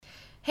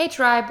Hey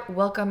tribe,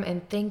 welcome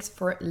and thanks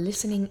for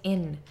listening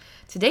in.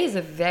 Today is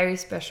a very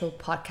special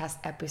podcast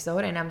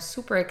episode and I'm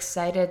super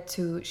excited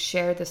to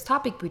share this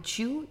topic with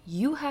you.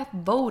 You have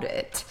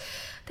voted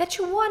that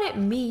you wanted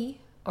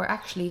me, or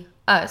actually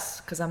us,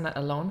 because I'm not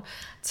alone,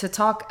 to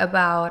talk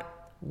about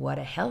what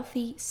a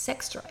healthy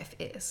sex drive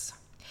is.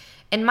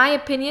 In my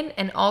opinion,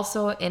 and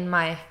also in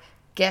my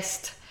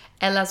guest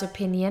Ella's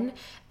opinion,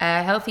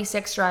 a healthy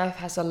sex drive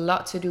has a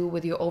lot to do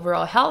with your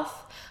overall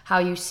health, how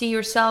you see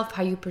yourself,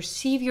 how you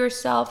perceive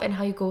yourself, and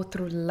how you go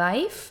through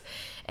life.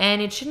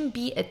 And it shouldn't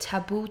be a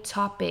taboo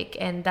topic,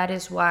 and that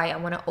is why I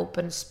want to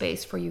open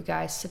space for you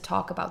guys to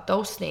talk about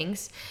those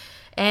things.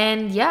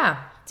 And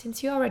yeah,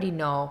 since you already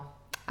know,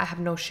 I have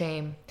no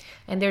shame,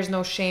 and there's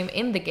no shame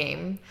in the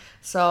game,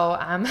 so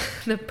I'm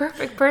the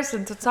perfect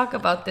person to talk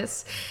about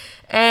this.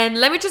 And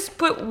let me just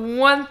put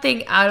one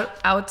thing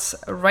out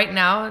right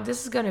now.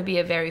 This is going to be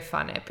a very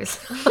fun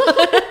episode.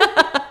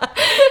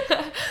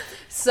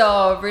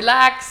 So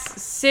relax,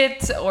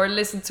 sit, or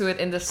listen to it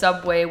in the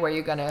subway where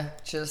you're going to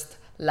just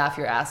laugh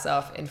your ass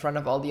off in front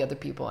of all the other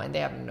people and they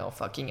have no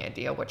fucking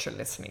idea what you're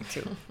listening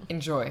to.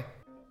 Enjoy.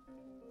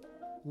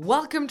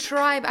 Welcome,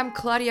 tribe. I'm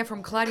Claudia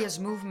from Claudia's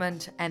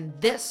Movement, and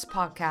this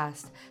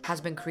podcast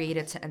has been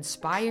created to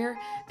inspire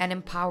and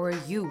empower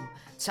you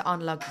to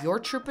unlock your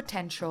true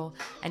potential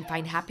and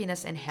find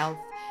happiness and health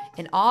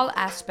in all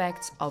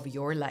aspects of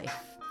your life.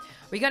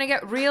 We're gonna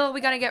get real, we're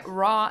gonna get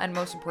raw, and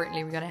most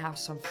importantly, we're gonna have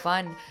some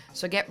fun.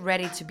 So get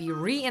ready to be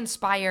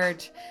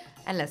re-inspired,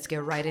 and let's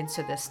get right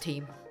into this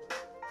team.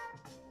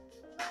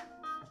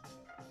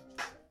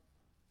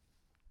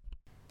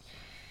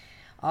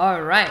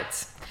 All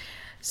right.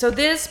 So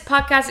this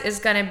podcast is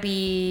going to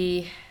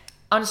be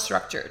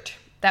unstructured.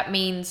 That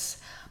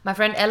means my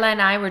friend Ella and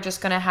I, we're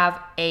just going to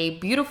have a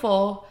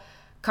beautiful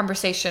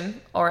conversation,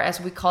 or as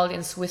we call it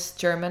in Swiss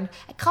German,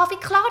 a coffee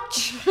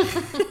clutch,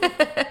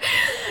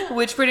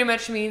 which pretty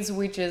much means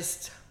we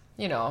just,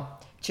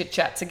 chit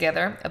chat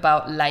together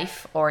about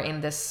life, or in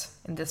this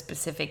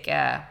specific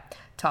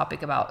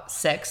topic about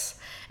sex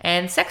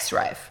and sex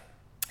drive.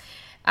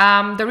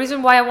 The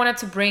reason why I wanted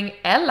to bring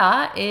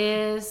Ella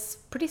is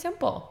pretty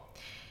simple.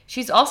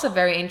 She's also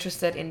very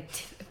interested in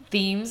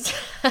themes.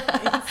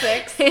 In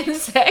sex. In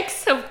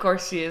sex, of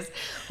course she is.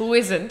 Who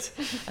isn't?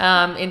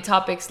 In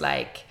topics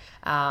like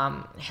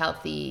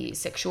healthy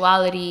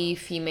sexuality,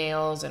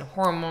 females and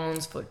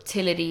hormones,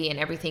 fertility, and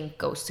everything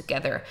goes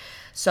together.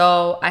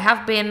 So I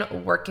have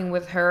been working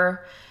with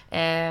her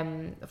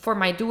for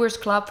my Doers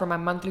Club, for my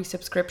monthly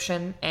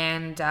subscription,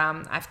 and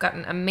I've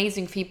gotten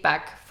amazing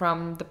feedback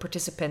from the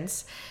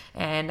participants,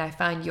 and I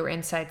find your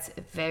insights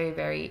very,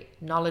 very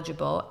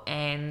knowledgeable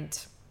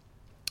and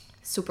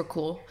super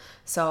cool.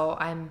 So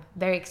I'm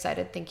very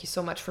excited. Thank you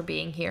so much for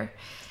being here.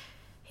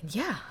 And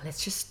yeah,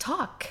 let's just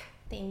talk.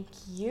 Thank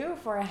you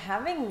for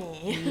having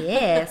me.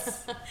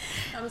 Yes.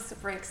 I'm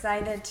super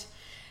excited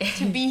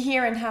to be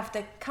here and have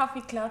the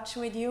coffee clutch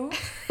with you.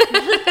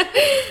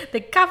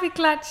 The coffee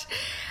clutch.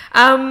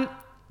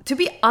 To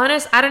be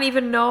honest, I don't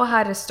even know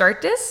how to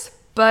start this,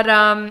 but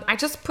I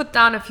just put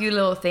down a few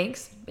little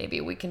things.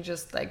 Maybe we can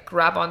just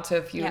grab onto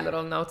a few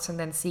little notes and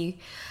then see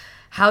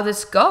how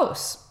this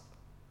goes.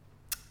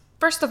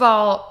 First of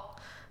all,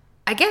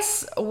 I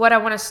guess what I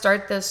want to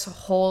start this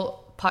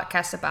whole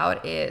podcast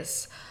about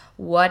is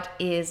what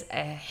is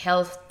a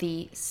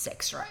healthy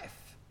sex drive?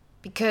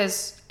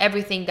 Because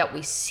everything that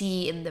we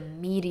see in the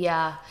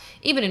media,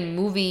 even in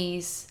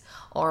movies,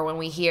 or when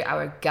we hear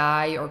our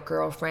guy or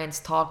girlfriends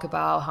talk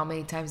about how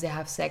many times they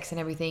have sex and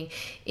everything,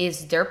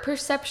 is their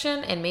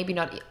perception and maybe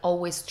not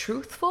always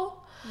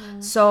truthful.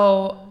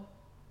 So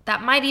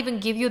that might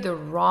even give you the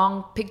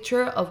wrong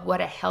picture of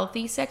what a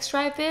healthy sex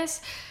drive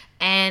is.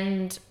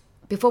 And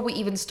before we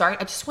even start,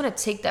 I just want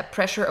to take that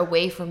pressure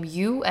away from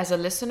you as a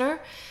listener.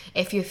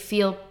 If you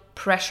feel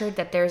pressured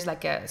that there's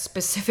a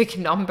specific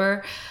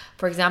number,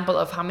 for example,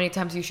 of how many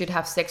times you should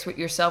have sex with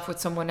yourself, with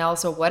someone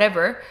else, or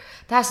whatever,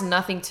 that has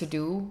nothing to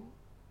do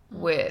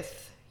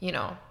with,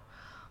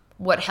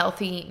 what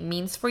healthy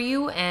means for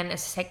you. And a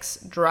sex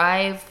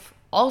drive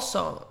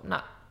also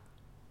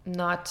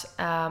not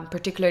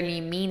particularly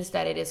means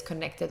that it is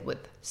connected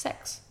with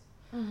sex.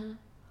 Mm-hmm.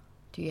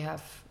 Do you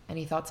have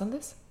any thoughts on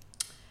this?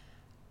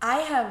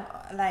 I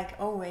have, like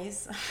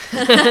always,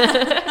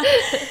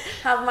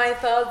 have my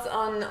thoughts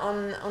on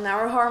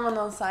our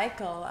hormonal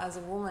cycle as a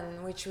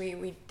woman, which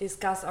we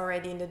discussed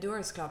already in the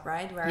Doers Club,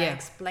 right? Where I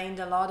explained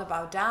a lot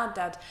about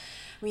that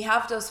we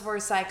have those 4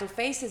 cycle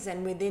phases,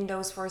 and within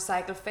those 4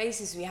 cycle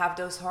phases, we have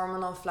those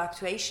hormonal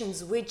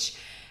fluctuations, which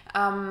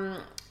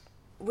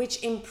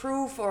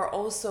improve or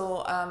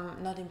also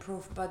not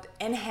improve but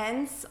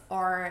enhance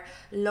or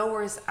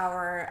lowers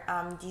our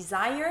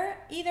desire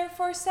either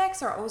for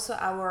sex, or also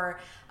our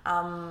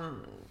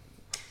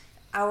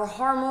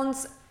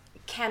hormones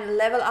can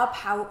level up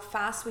how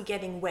fast we're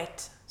getting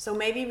wet. So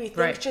maybe we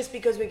think just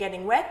because we're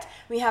getting wet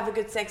we have a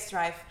good sex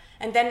drive,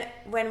 and then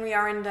when we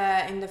are in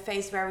the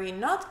phase where we're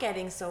not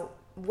getting so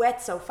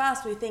wet so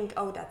fast, we think,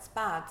 oh, that's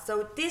bad.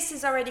 So this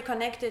is already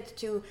connected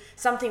to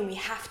something we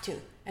have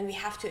to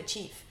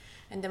achieve.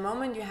 And the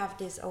moment you have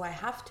this, oh, I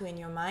have to in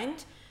your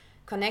mind,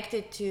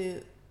 connected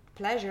to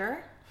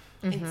pleasure,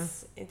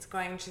 it's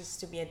going just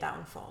to be a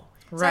downfall.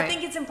 Right. So I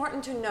think it's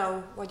important to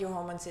know what your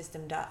hormone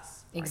system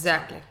does.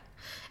 Exactly.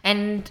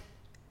 And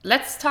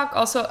let's talk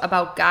also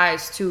about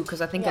guys too, because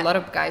I think a lot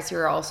of guys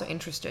here are also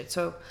interested.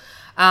 So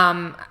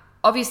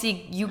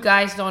obviously you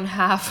guys don't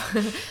have,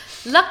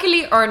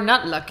 luckily or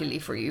not luckily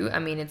for you, I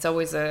mean, it's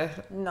always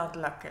not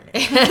luckily.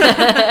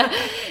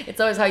 It's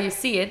always how you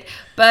see it.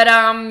 But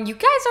you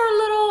guys are a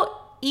little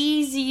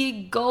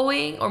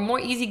easygoing or more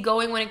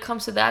easygoing when it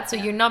comes to that. So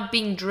you're not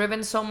being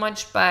driven so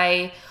much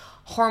by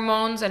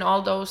hormones, and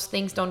all those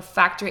things don't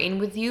factor in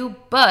with you.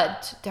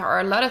 But there are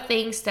a lot of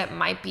things that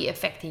might be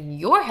affecting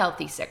your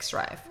healthy sex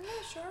drive. Yeah,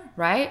 sure.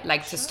 Right?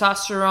 Like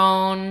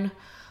testosterone,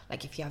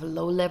 like if you have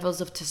low levels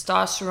of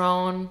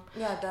testosterone.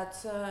 Yeah,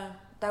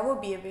 that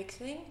would be a big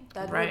thing.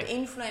 That would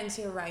influence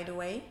you right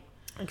away.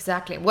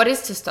 Exactly. What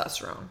is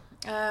testosterone?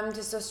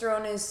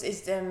 Testosterone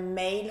is the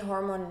male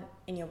hormone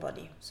in your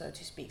body, so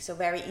to speak. So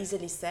very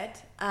easily said.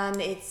 And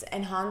it's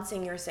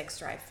enhancing your sex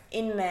drive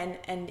in men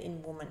and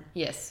in women.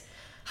 Yes.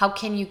 How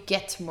can you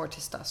get more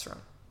testosterone?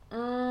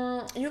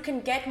 You can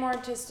get more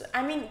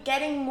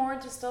getting more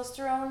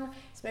testosterone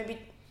is maybe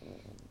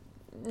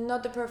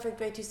not the perfect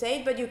way to say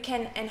it, but you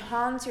can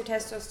enhance your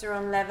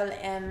testosterone level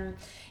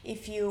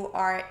if you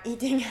are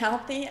eating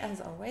healthy,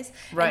 as always.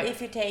 Right. And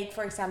if you take,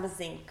 for example,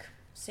 zinc.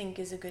 Zinc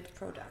is a good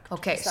product.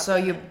 Okay, so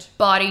your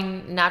body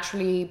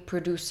naturally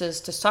produces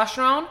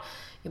testosterone.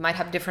 You might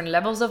have different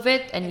levels of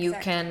it, and you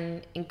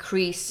can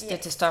increase the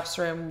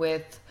testosterone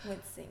with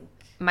zinc.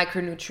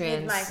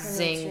 Micronutrients,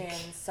 zinc,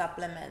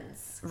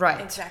 supplements. Right.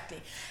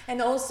 Exactly.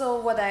 And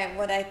also what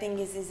I think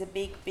is a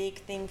big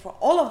thing for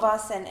all of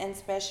us, and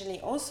especially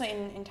also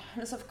in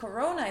terms of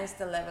Corona, is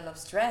the level of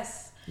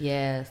stress.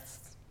 Yes.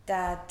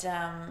 That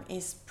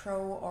is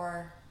pro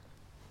or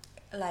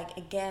like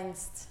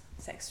against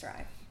sex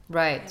drive.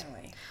 Right.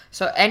 Anyway.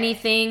 So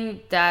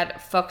anything that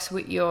fucks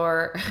with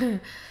your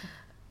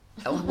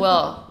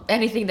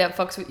anything that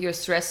fucks with your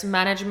stress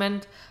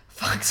management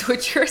fucks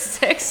with your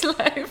sex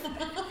life.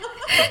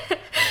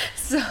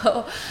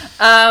 So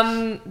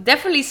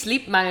definitely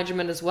sleep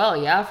management as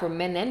well, for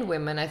men and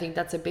women. I think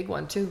that's a big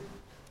one too.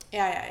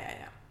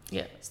 Yeah.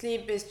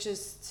 Sleep is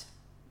just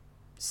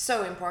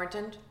so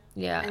important.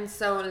 Yeah. And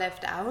so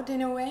left out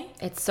in a way.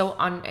 It's so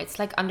it's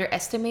like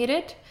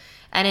underestimated,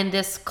 and in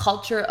this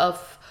culture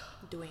of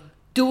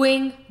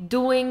doing,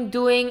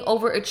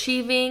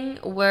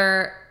 overachieving,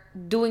 where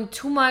doing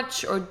too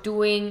much or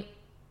doing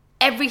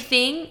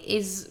everything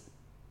is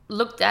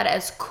looked at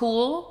as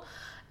cool,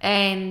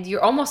 and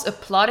you're almost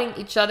applauding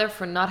each other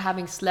for not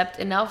having slept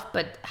enough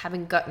but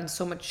having gotten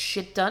so much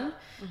shit done,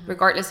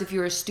 regardless if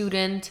you're a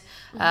student,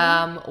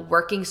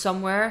 working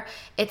somewhere.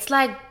 It's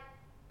like,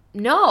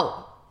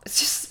 no, it's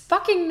just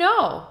fucking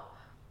no.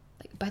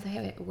 By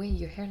the way,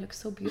 your hair looks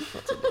so beautiful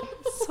today.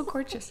 It's so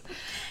gorgeous.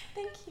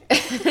 Thank you.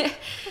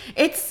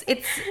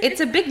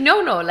 It's a big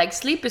no-no. Like,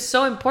 sleep is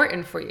so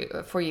important for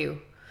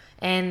you.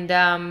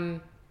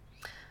 And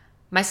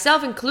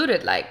myself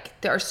included, like,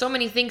 there are so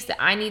many things that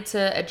I need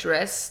to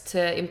address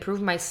to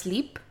improve my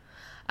sleep.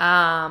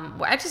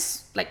 I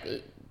just,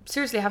 like,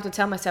 seriously have to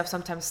tell myself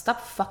sometimes, stop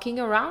fucking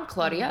around,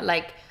 Claudia.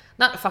 Like,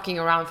 not fucking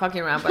around,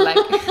 but like,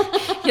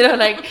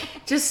 like,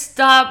 just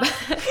stop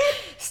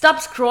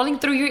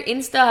scrolling through your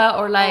Insta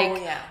or like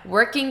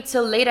working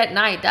till late at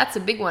night. That's a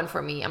big one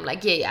for me. I'm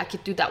like, I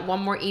could do that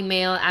one more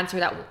email, answer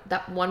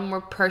that one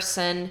more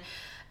person.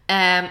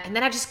 And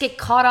then I just get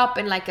caught up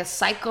in like a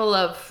cycle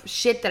of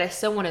shit that I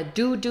still want to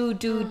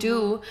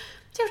do.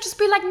 So just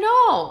be like,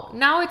 no,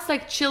 now it's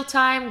like chill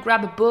time,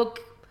 grab a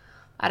book,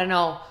 I don't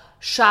know,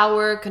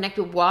 shower, connect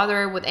with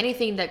water, with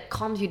anything that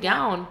calms you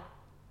down.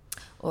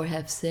 Or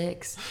have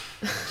sex.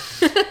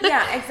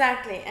 Yeah,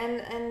 exactly.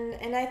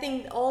 And I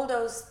think all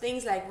those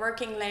things like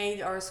working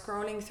late or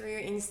scrolling through your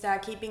Insta,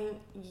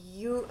 keeping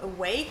you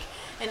awake,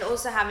 and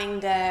also having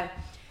the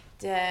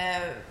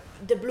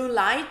blue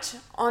light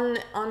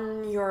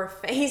on your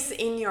face,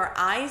 in your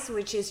eyes,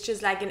 which is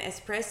just like an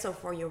espresso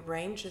for your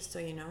brain, just so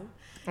you know.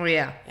 Oh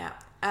yeah.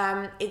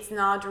 Yeah. It's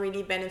not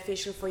really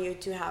beneficial for you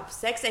to have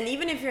sex, and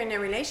even if you're in a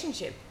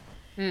relationship.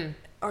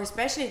 Or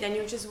especially then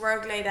you just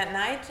work late at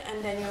night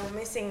and then you're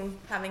missing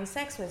having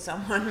sex with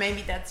someone.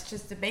 Maybe that's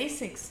just the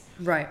basics.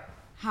 Right.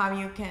 How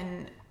you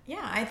can...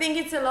 Yeah, I think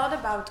it's a lot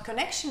about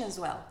connection as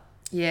well.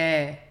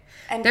 Yeah.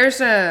 And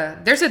there's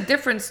a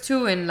difference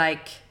too in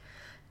like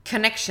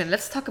connection.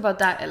 Let's talk about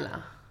that,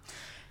 Ella.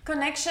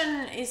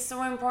 Connection is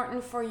so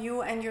important for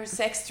you and your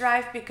sex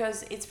drive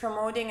because it's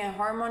promoting a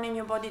hormone in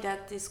your body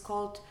that is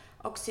called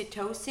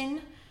oxytocin.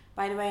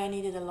 By the way, I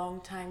needed a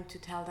long time to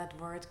tell that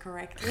word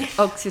correctly.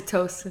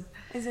 Oxytocin.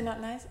 Is it not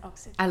nice?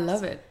 Oxytocin. I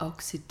love it.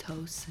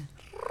 Oxytocin.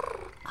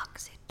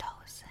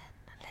 Oxytocin.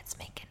 Let's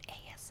make an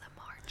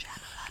ASMR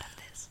channel out of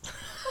this.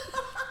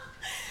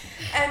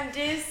 And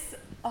this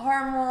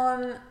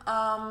hormone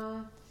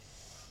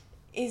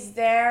is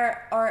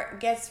there or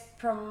gets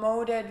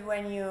promoted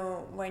when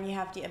you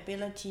have the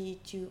ability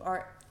to,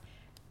 or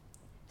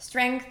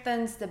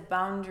strengthens the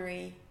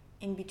boundary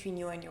in between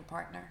you and your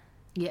partner.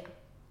 Yeah.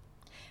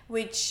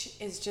 Which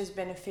is just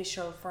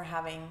beneficial for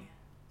having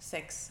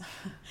sex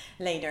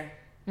later,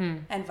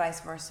 and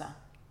vice versa.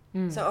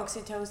 So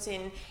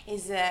oxytocin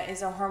is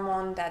a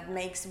hormone that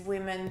makes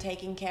women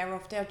taking care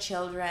of their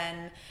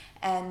children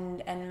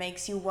and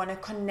makes you want to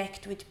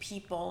connect with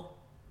people.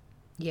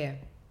 Yeah.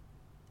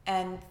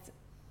 And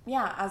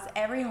yeah, as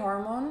every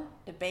hormone,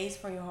 the base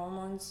for your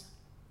hormones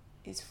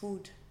is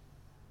food.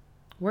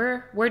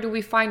 Where do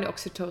we find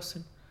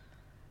oxytocin?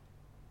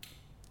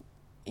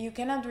 You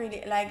cannot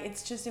really, like,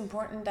 it's just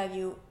important that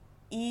you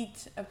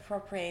eat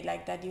appropriate,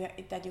 like that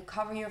you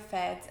cover your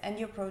fats and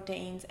your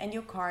proteins and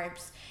your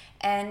carbs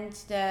and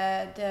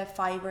the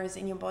fibers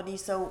in your body.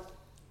 So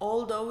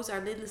all those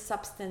are little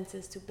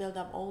substances to build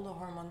up all the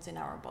hormones in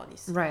our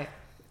bodies. Right.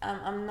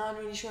 I'm not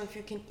really sure if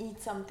you can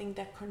eat something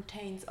that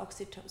contains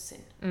oxytocin.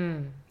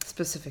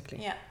 Specifically.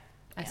 Yeah.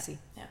 I see.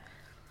 Yeah.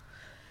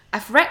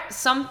 I've read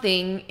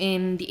something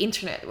in the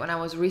internet when I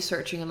was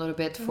researching a little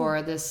bit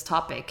for this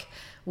topic,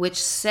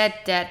 which said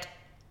that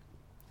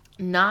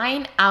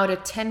 9 out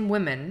of 10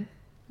 women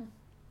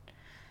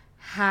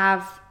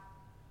have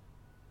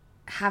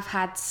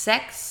had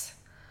sex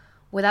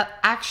without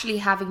actually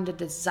having the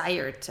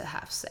desire to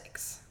have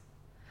sex.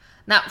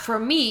 Now, for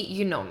me,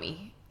 you know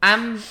me.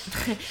 I'm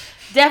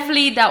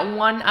definitely that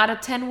 1 out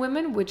of 10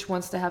 women which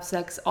wants to have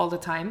sex all the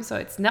time. So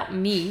it's not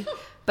me.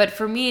 But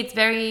for me, it's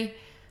very...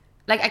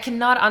 Like, I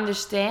cannot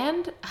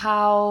understand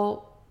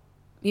how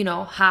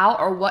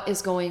or what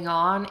is going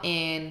on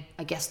in,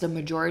 I guess, the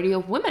majority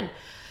of women.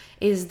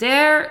 Is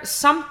there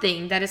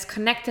something that is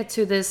connected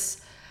to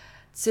this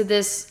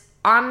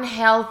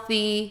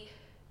unhealthy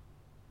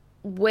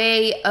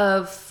way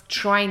of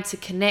trying to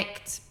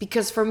connect?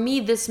 Because for me,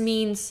 this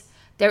means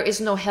there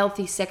is no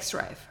healthy sex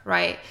drive,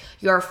 right?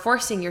 You're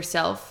forcing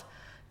yourself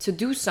to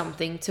do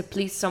something to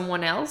please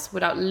someone else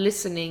without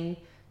listening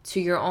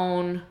to your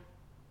own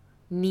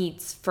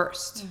needs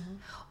first.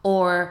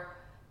 Or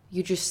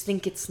you just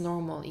think it's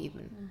normal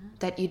even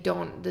that you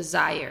don't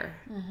desire.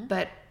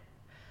 But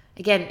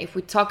again, if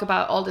we talk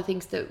about all the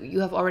things that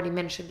you have already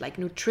mentioned, like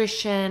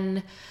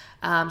nutrition,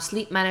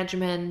 sleep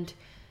management,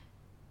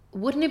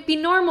 wouldn't it be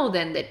normal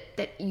then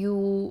that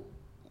you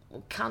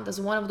count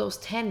as one of those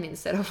 10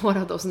 instead of one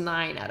of those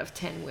 9 out of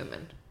 10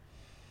 women?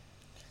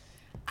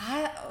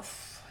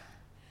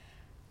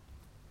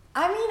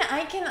 I mean,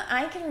 I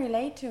can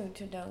relate to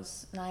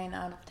those 9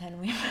 out of 10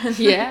 women.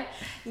 Yeah.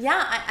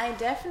 Yeah, I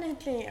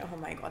definitely. Oh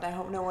my God! I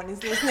hope no one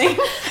is listening.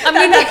 I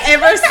mean, that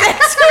ever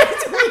sex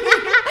with me.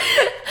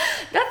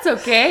 That's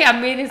okay. I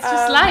mean, it's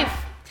just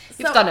life.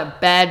 You've done a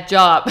bad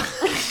job.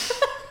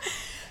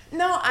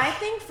 No, I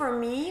think for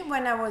me,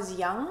 when I was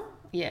young,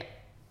 yeah,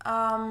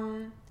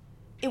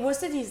 it was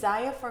the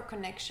desire for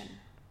connection.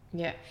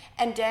 Yeah.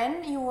 And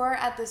then you were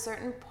at a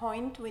certain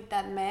point with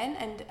that man,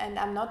 and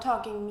I'm not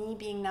talking me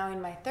being now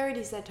in my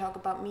 30s, I talk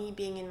about me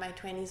being in my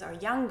 20s or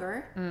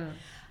younger.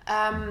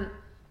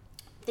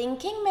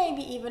 Thinking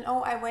maybe even,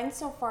 I went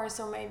so far,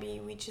 so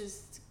maybe we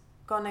just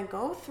gonna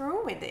go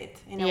through with it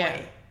in a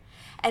way.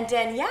 And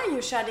then,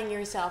 you're shutting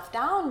yourself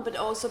down, but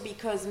also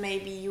because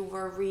maybe you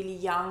were really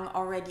young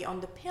already on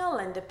the pill,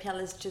 and the pill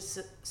is just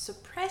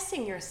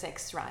suppressing your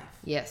sex drive.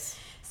 Yes.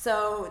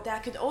 So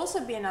that could also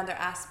be another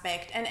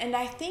aspect. And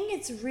I think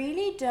it's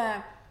really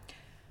the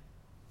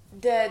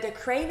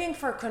craving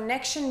for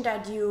connection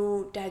that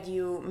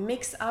you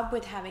mix up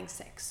with having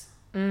sex.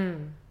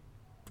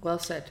 Well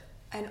said.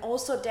 And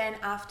also then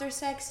after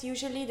sex,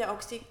 usually the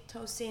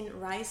oxytocin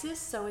rises.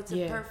 So it's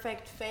a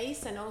perfect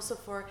phase. And also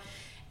for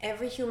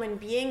every human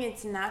being,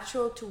 it's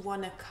natural to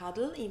want to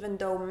cuddle, even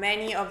though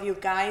many of you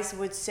guys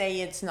would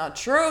say it's not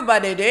true,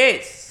 but it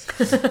is.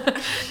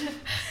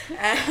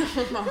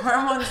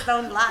 Hormones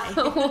don't lie.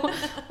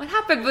 What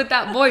happened with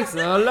that voice?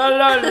 La la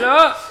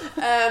la.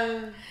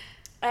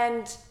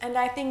 And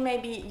I think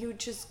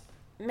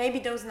maybe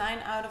those 9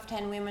 out of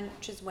 10 women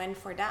just went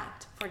for the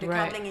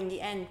cuddling in the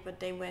end, but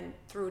they went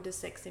through the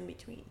sex in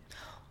between.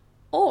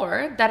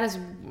 Or that is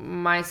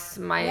my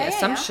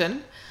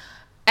assumption.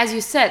 As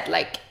you said,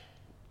 like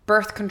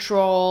birth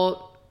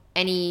control,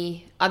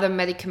 any other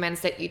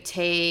medicaments that you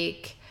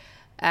take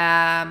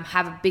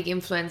have a big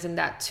influence in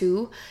that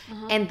too.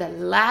 And the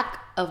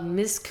lack of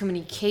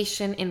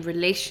miscommunication in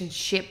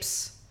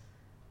relationships,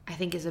 I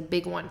think, is a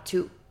big one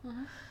too.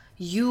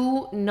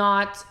 You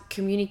not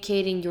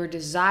communicating your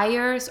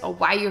desires or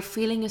why you're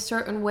feeling a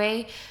certain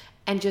way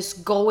and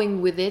just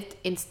going with it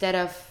instead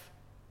of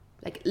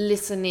like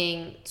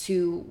listening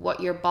to what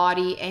your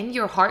body and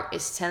your heart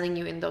is telling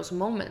you in those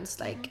moments.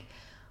 Like,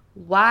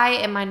 why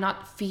am I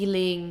not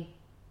feeling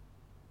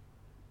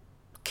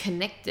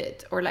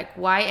connected? Or like,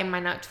 why am I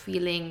not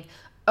feeling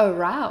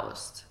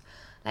aroused?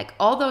 Like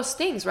all those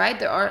things, right?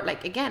 There are,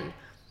 like, again,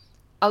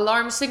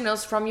 alarm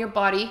signals from your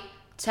body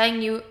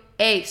telling you,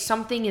 hey,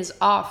 something is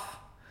off.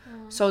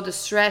 So the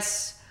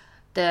stress,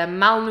 the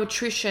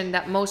malnutrition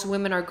that most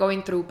women are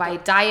going through by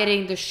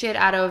dieting the shit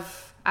out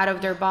of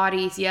their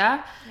bodies,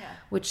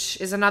 which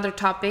is another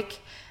topic.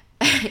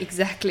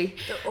 Exactly.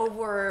 The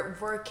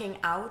overworking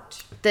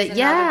out.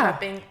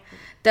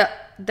 the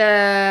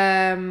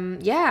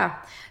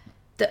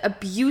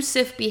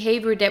abusive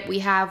behavior that we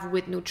have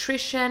with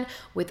nutrition,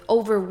 with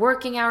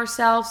overworking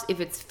ourselves, if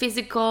it's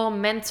physical,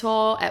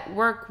 mental, at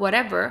work,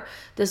 whatever,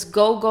 this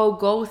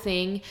go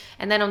thing.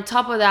 And then on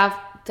top of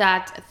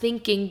that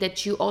thinking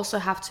that you also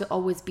have to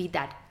always be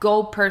that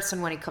go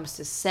person when it comes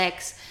to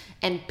sex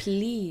and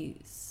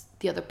please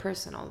the other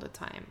person all the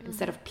time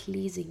instead of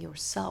pleasing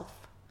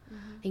yourself.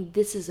 I think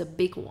this is a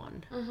big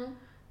one.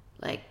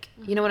 Like,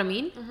 you know what I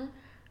mean?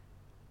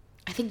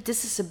 I think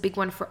this is a big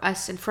one for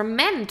us and for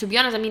men, to be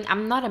honest. I mean,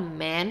 I'm not a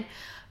man,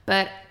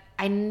 but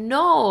I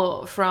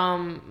know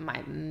from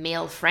my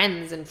male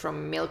friends and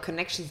from male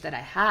connections that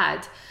I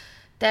had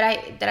that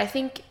I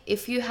think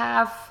if you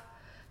have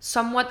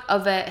somewhat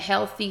of a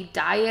healthy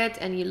diet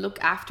and you look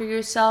after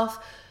yourself,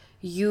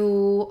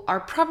 you are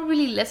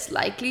probably less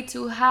likely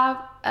to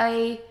have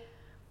a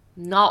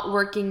not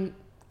working,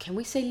 can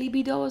we say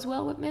libido as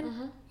well with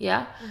men?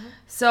 Yeah.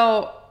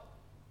 So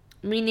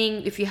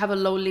meaning if you have a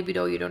low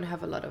libido, you don't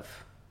have a lot of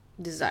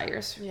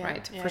desires,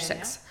 right? For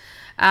sex.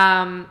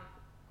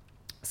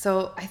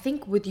 So I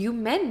think with you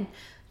men,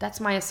 that's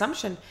my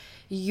assumption.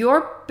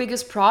 Your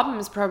biggest problem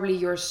is probably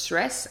your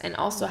stress and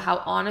also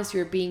how honest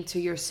you're being to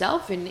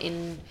yourself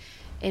in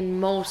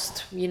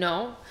most, you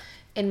know,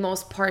 in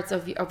most parts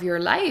of your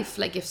life.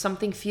 Like if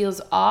something feels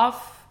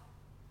off,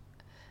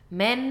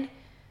 men,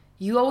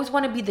 you always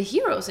want to be the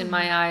heroes in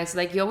my eyes.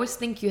 Like you always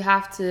think you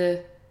have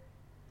to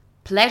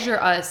pleasure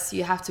us,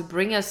 you have to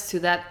bring us to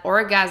that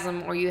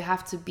orgasm, or you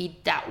have to be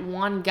that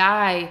one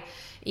guy.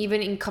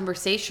 Even in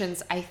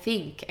conversations, I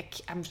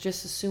think, I'm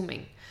just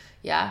assuming,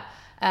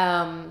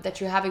 that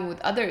you're having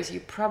with others, you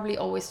probably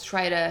always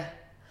try to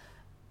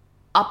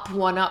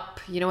one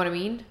up, you know what I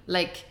mean?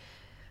 Like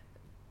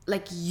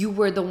you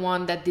were the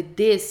one that did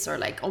this, or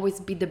like always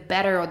be the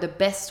better or the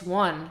best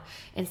one,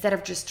 instead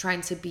of just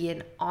trying to be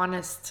an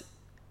honest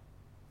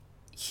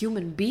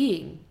human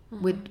being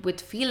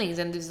with feelings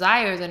and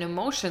desires and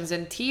emotions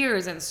and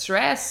tears and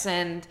stress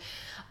and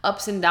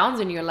ups and downs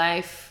in your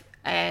life.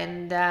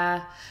 And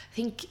I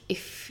think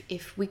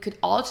if we could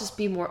all just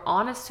be more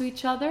honest to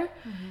each other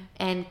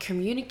and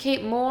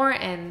communicate more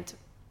and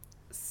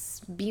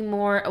be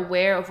more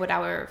aware of what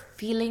our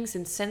feelings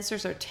and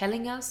sensors are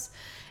telling us,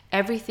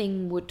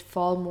 everything would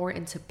fall more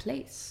into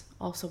place.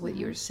 Also with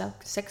your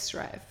sex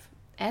drive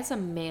as a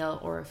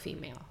male or a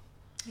female.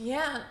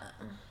 Yeah.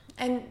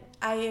 And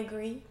I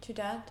agree to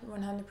that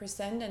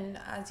 100%. And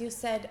as you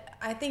said,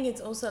 I think it's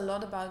also a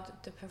lot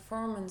about the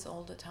performance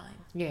all the time.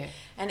 Yeah.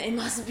 And it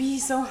must be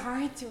so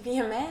hard to be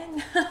a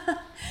man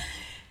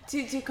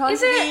to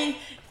constantly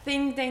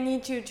think they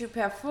need to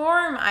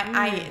perform.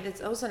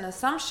 It's also an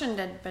assumption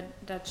but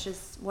that's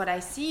just what I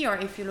see. Or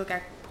if you look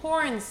at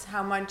porns,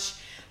 how much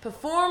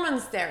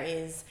performance there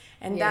is,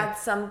 and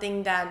that's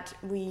something that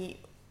we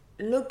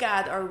look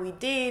at or we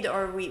did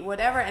or we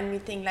whatever, and we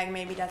think like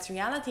maybe that's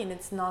reality, and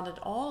it's not at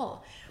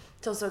all.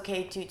 It's also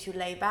okay to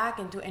lay back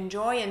and to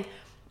enjoy. And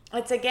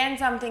it's again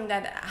something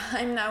that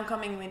I'm now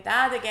coming with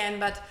that again,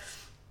 but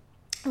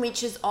we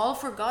just all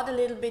forgot a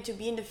little bit to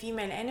be in the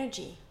female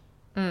energy.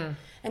 And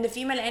the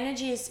female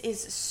energy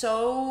is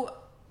so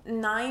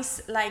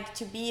nice, like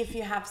to be if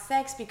you have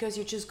sex, because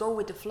you just go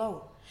with the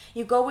flow.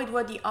 You go with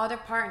what the other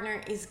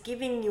partner is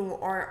giving you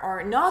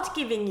or not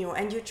giving you,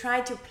 and you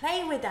try to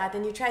play with that,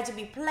 and you try to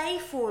be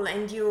playful,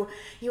 and you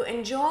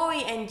enjoy,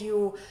 and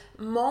you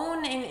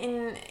moan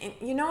in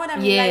you know what I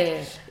mean?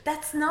 Like,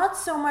 that's not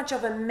so much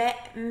of a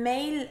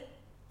male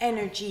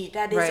energy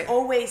that is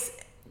always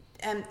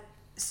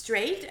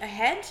straight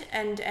ahead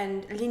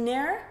and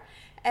linear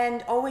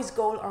and always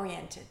goal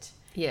oriented.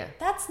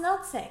 That's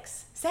not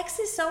sex. Sex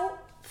is so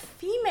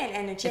female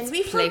energy, it's and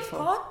we playful.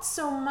 Forgot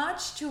so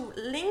much to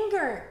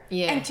linger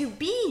and to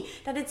be,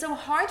 that it's so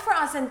hard for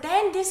us, and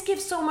then this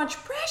gives so much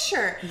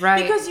pressure,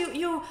 because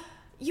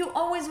you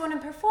always want to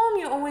perform,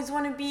 you always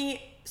want to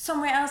be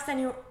somewhere else than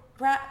you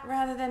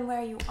rather than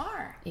where you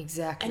are.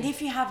 Exactly. And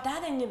if you have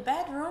that in your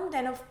bedroom,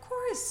 then of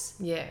course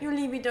your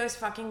libido is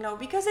fucking low,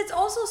 because it's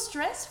also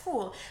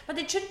stressful, but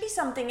it should be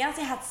something else.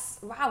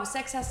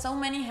 Sex has so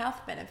many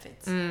health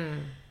benefits.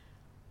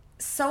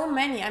 So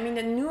many. I mean,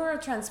 the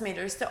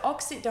neurotransmitters,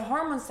 the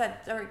hormones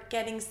that are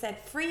getting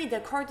set free, the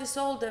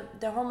cortisol,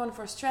 the hormone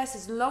for stress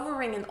is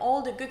lowering, and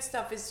all the good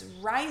stuff is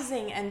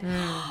rising, and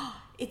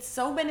it's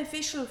so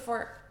beneficial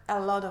for a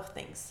lot of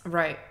things.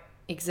 Right.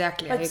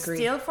 Exactly. But I agree.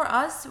 Still, for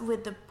us,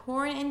 with the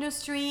porn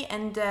industry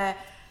and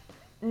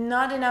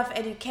not enough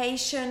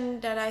education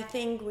that I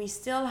think we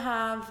still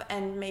have,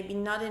 and maybe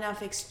not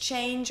enough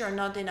exchange or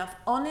not enough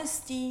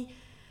honesty,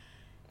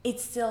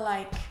 it's still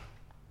like...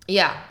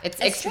 it's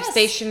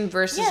expectation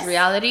versus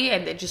reality,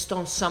 and they just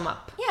don't sum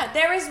up.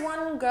 There is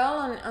one girl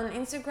on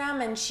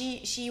Instagram, and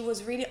she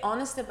was really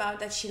honest about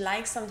that. She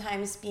likes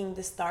sometimes being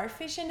the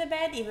starfish in the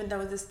bed, even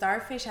though the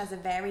starfish has a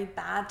very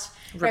bad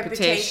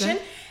reputation.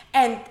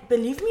 And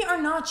believe me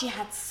or not, she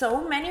had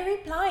so many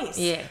replies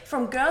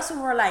from girls who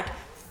were like,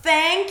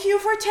 thank you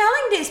for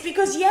telling this,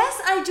 because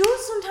yes, I do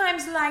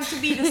sometimes like to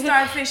be the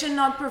starfish and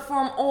not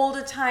perform all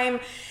the time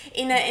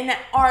in an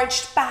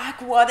arched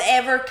back,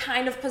 whatever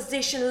kind of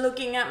position,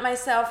 looking at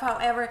myself,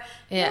 however.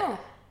 No,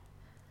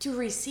 to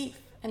receive.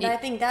 And I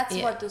think that's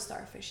what the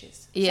starfish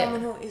is.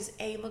 Someone who is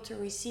able to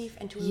receive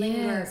and to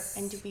linger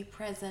and to be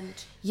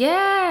present.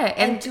 Yeah.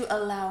 And to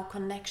allow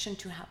connection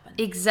to happen.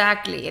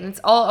 Exactly. And it's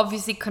all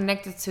obviously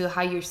connected to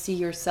how you see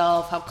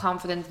yourself, how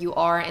confident you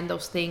are in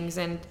those things.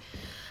 And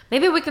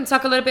maybe we can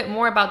talk a little bit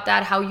more about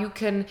that, how you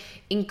can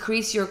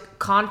increase your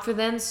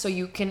confidence so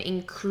you can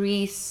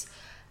increase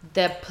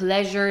the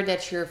pleasure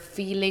that you're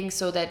feeling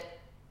so that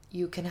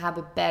you can have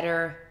a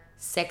better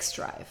sex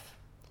drive.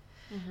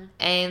 Mm-hmm.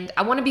 And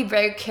I want to be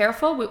very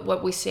careful with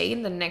what we say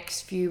in the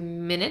next few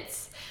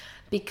minutes,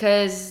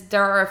 because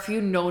there are a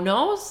few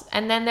no-nos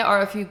and then there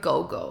are a few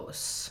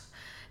go-go's.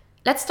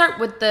 Let's start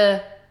with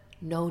the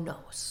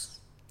no-nos.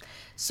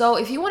 So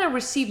if you want to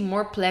receive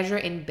more pleasure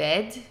in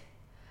bed,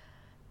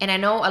 and I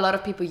know a lot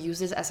of people use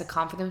this as a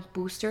confidence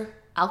booster,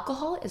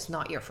 alcohol is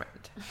not your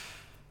friend.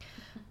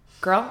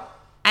 Girl,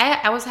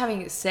 I was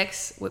having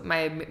sex with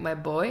my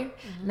boy,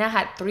 mm-hmm. and I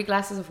had 3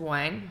 glasses of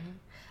wine. Mm-hmm.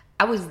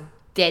 I was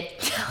dead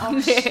down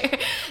there.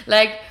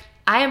 Like,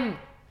 I am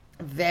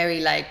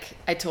very, like,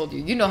 I told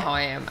you, you know how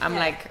I am. I'm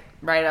like,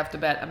 right after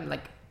bed, I'm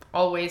like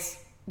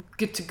always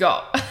good to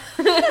go.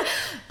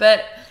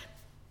 But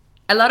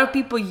a lot of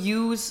people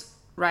use,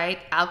 right,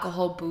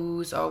 alcohol,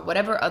 booze, or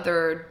whatever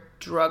other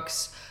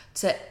drugs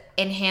to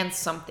enhance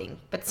something.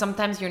 But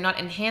sometimes you're not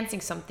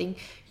enhancing something,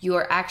 you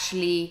are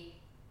actually,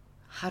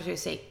 how do you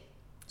say?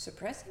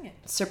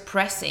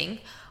 Suppressing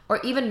or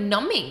even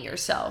numbing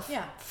yourself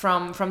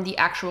from the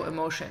actual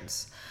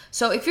emotions.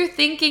 So if you're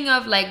thinking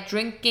of like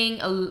drinking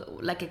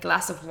like a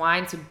glass of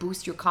wine to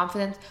boost your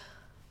confidence,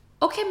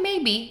 okay,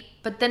 maybe,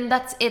 but then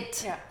that's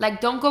it. Yeah. Like,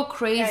 don't go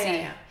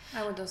crazy.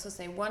 I would also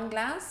say 1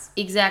 glass.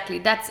 Exactly,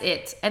 that's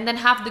it. And then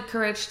have the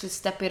courage to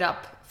step it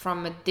up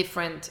from a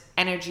different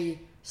energy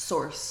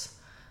source.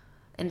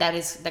 And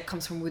that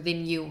comes from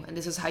within you. And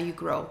this is how you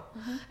grow.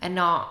 Mm-hmm. And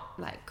not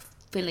like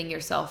filling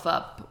yourself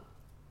up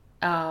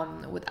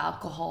with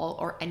alcohol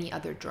or any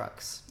other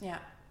drugs. Yeah,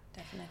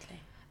 definitely.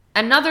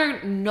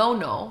 Another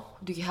no-no,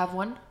 do you have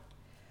one?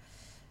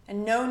 A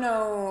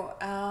no-no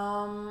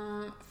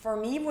for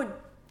me would,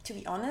 to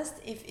be honest,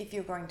 if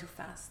you're going too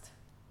fast.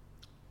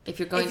 If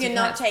you're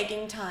not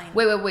taking time.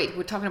 Wait.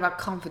 We're talking about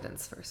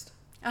confidence first.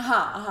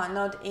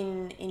 Not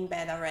in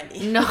bed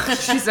already. No,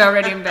 she's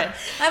already in bed.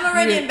 I'm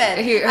already in bed.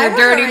 Her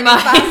dirty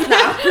mind. Fast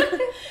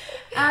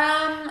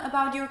now.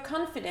 About your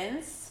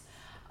confidence,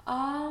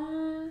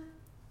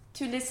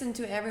 to listen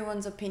to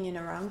everyone's opinion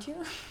around you.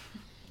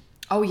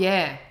 Oh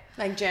yeah.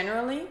 Like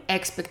generally.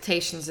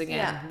 Expectations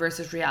again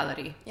versus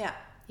reality. Yeah.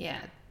 Yeah.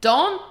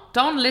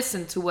 Don't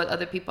listen to what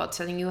other people are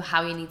telling you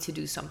how you need to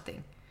do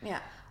something.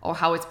 Yeah. Or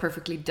how it's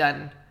perfectly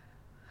done.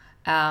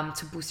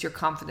 To boost your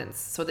confidence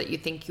so that you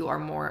think you are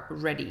more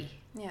ready.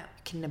 Yeah.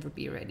 You can never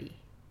be ready.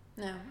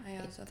 No, I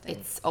also think.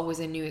 It's always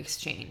a new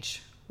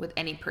exchange with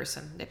any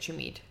person that you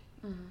meet.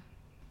 Mm-hmm.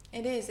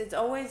 It is. It's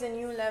always a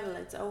new level.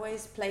 It's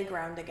always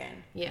playground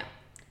again. Yeah.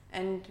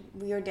 And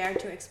we are there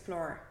to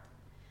explore.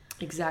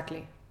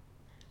 Exactly.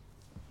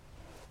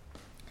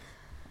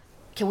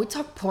 Can we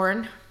talk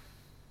porn?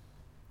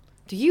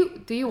 Do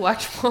you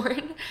watch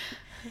porn?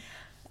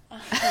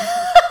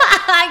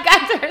 I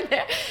got her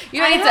there. You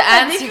don't need to answer. I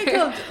have a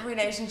difficult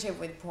relationship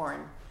with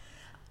porn.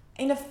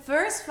 In the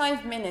first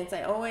 5 minutes,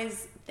 I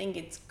always think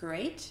it's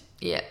great.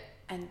 Yeah.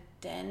 And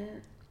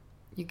then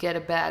you get a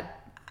bad.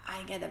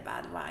 I get a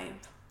bad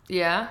vibe.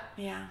 Yeah.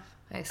 Yeah.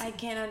 I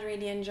cannot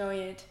really enjoy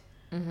it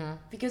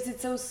because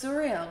it's so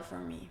surreal for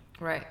me.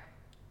 Right.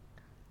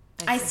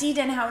 I see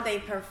then how they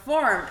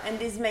perform, and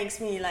this makes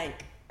me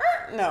like,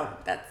 no,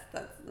 that's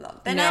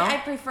not. Then I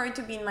prefer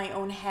to be in my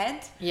own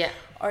head. Yeah.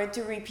 Or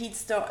to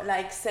repeat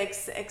like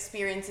sex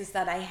experiences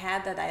that I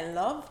had that I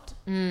loved.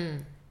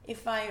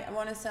 If I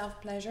want to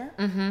self-pleasure.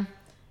 Mm-hmm.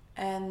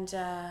 And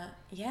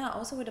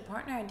also with a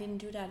partner, I didn't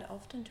do that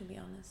often, to be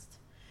honest.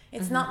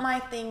 It's not my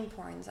thing,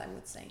 porns, I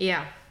would say.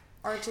 Yeah.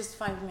 Or just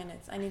 5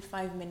 minutes. I need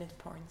 5-minute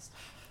porns.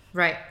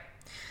 Right.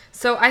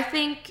 So I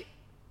think,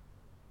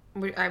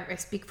 I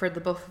speak for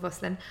the both of us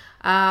then,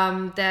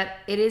 that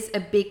it is a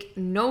big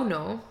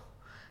no-no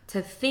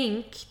to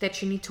think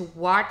that you need to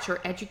watch or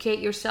educate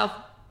yourself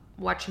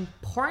watching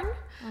porn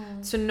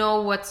to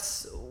know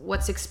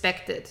what's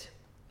expected.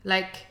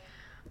 Like,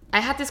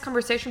 I had this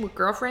conversation with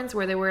girlfriends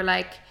where they were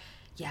like,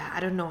 yeah, I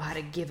don't know how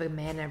to give a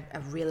man a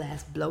real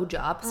ass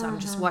blowjob, so I'm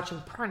just watching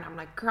porn. I'm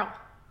like, girl,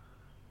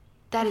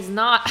 that is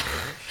not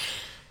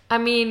I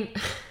mean,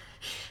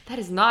 that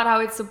is not how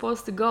it's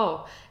supposed to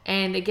go.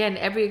 And again,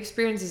 every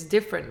experience is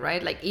different,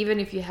 right? Like, even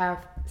if you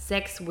have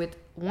sex with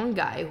one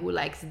guy who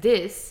likes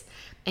this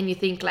and you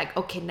think like,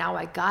 okay, now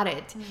I got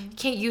it, you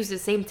can't use the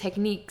same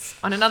techniques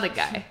on another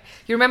guy.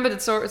 You remember the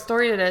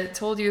story that I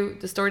told you,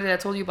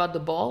 about the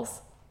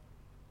balls?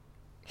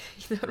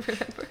 You don't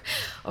remember?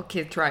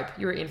 Okay, tribe,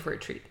 you were in for a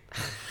treat.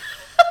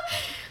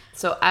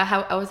 So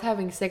I was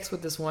having sex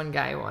with this one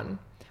guy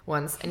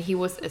once, and he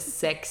was a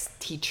sex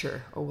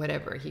teacher or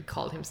whatever. He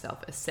called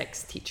himself a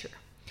sex teacher.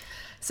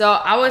 So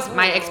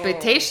my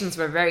expectations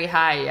were very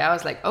high. I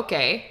was like,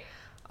 okay,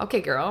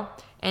 girl.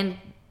 And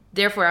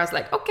therefore I was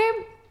like, okay,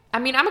 I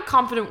mean, I'm a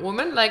confident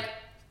woman. Like,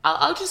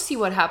 I'll just see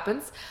what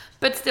happens.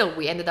 But still,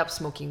 we ended up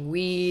smoking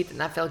weed,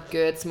 and I felt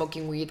good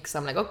smoking weed because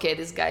I'm like, okay,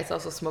 this guy's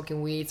also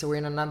smoking weed, so we're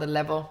in another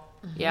level.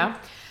 Yeah.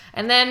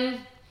 And then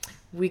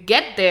we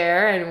get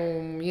there,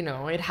 and, you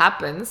know, it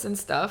happens and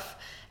stuff.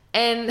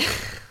 And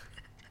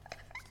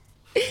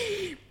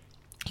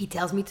he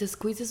tells me to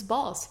squeeze his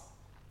balls.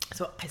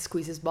 So I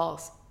squeeze his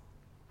balls.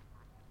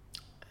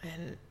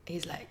 And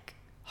he's like,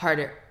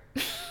 harder.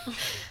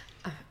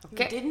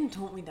 Okay. You didn't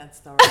tell me that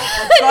story.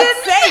 For God's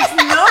sakes,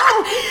 no!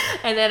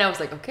 And then I was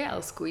like, okay,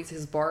 I'll squeeze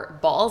his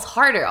balls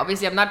harder.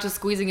 Obviously, I'm not just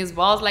squeezing his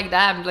balls like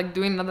that. I'm like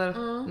doing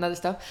another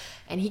stuff.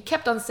 And he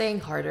kept on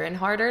saying harder and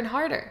harder and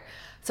harder.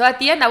 So at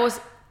the end, I was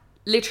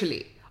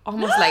literally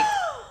almost like...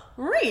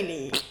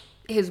 Really?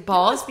 His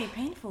balls. It must be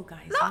painful,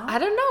 guys. No, I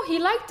don't know. He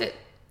liked it.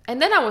 And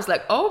then I was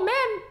like, oh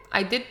man,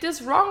 I did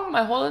this wrong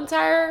my whole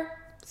entire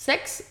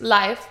sex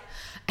life.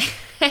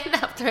 And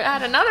after I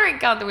had another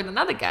encounter with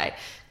another guy,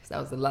 because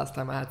that was the last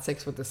time I had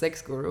sex with the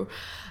sex guru,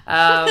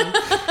 I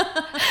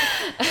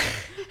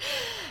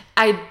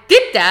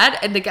did that,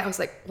 and the guy was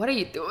like, what are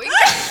you doing?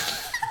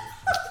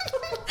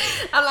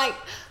 I'm like,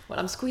 well,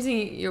 I'm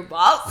squeezing your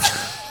balls. And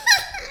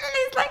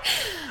he's like,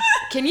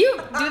 can you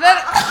do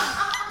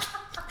that?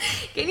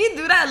 Can you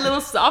do that a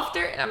little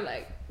softer? And I'm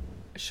like,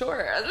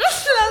 sure. I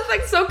was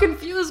like so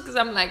confused because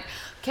I'm like,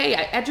 okay,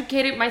 I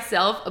educated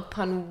myself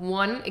upon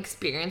one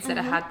experience that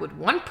I had with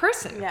one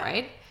person,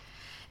 right?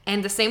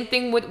 And the same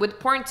thing with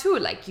porn too.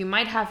 Like, you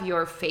might have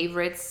your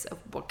favorites of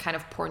what kind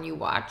of porn you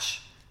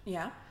watch.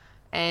 Yeah.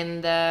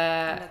 And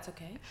that's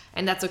okay.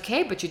 And that's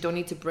okay, but you don't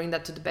need to bring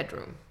that to the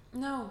bedroom.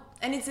 No.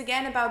 And it's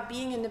again about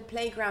being in the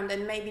playground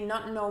and maybe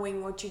not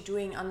knowing what you're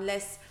doing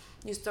unless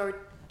you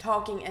start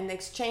talking and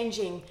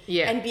exchanging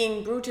and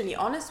being brutally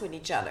honest with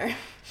each other.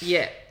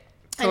 Yeah.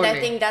 Totally. And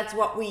I think that's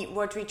what we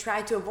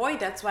try to avoid.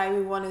 That's why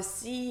we want to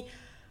see,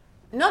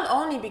 not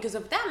only because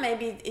of that,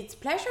 maybe it's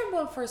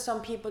pleasurable for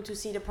some people to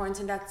see the porns,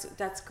 and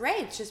that's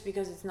great. Just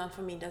because it's not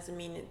for me doesn't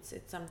mean it's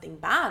something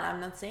bad.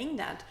 I'm not saying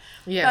that.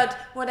 Yeah. But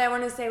what I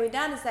want to say with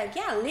that is like,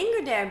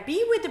 linger there.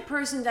 Be with the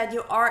person that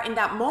you are in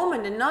that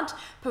moment and not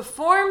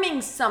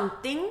performing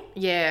something.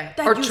 Yeah.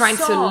 Or trying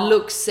to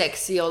look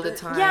sexy all the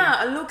time.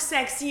 Yeah, look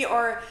sexy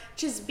or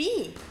just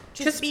be.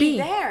 Just be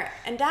there.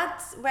 And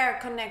that's where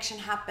connection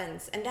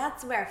happens. And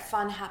that's where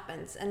fun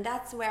happens. And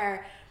that's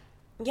where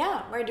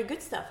the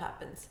good stuff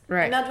happens.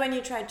 Right. And not when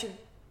you try to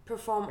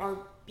perform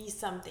or be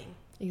something.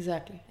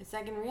 Exactly. It's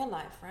like in real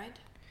life, right?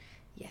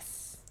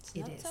 Yes, it's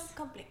not so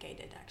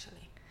complicated,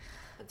 actually.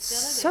 But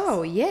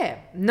still it is.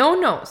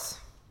 No-nos.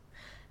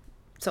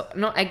 So,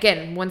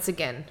 once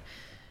again,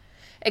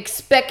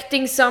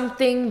 expecting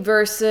something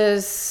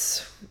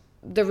versus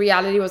the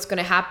reality what's going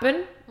to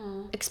happen.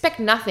 Expect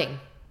nothing.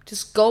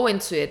 Just go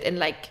into it and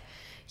like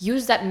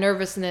use that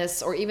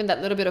nervousness or even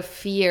that little bit of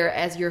fear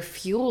as your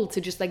fuel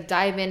to just like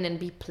dive in and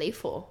be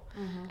playful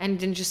and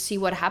then just see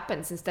what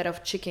happens instead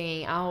of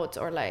chickening out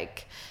or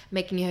like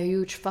making a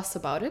huge fuss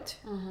about it.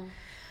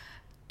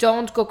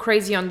 Don't go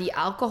crazy on the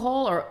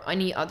alcohol or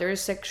any other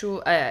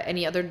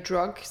any other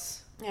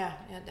drugs. Yeah,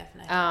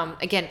 definitely.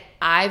 Again,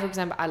 for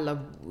example, I love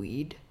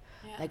weed.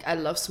 Yeah. Like, I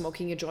love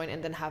smoking a joint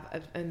and then have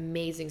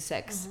amazing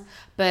sex.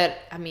 But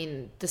I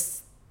mean,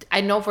 I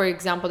know, for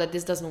example, that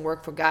this doesn't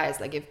work for guys.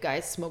 Like, if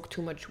guys smoke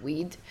too much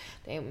weed,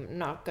 they're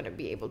not going to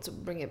be able to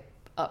bring it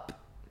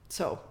up.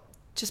 So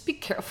just be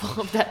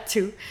careful of that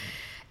too.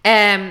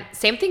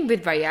 Same thing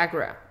with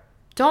Viagra.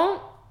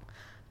 Don't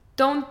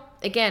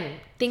again,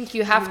 think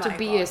you have to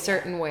be a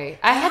certain way.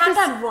 I had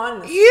that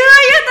once. Yeah,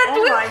 that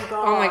Oh my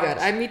god. Oh my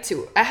god, me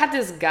too. I had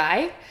this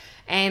guy,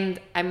 and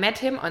I met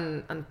him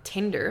on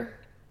Tinder,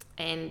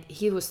 and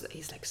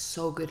he's like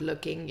so good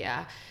looking.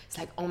 Yeah, it's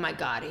like, oh my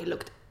god, he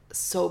looked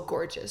so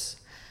gorgeous.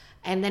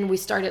 And then we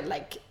started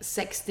like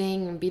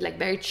sexting and be like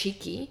very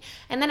cheeky,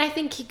 and then I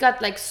think he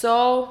got like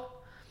so,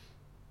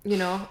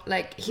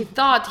 like he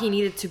thought he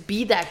needed to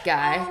be that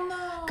guy. Oh,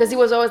 no. Because he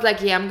was always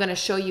like, I'm gonna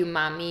show you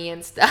mommy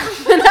and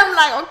stuff. And I'm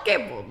like,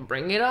 okay, well,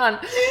 bring it on,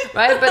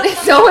 right? But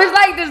it's always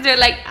like this. They're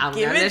like, I'm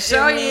gonna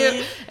show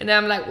you. And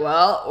I'm like,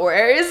 well,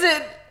 where is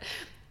it?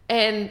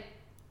 And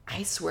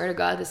I swear to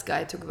God, this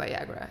guy took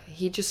Viagra.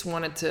 He just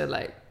wanted to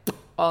like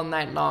all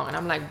night long. And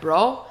I'm like,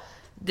 bro,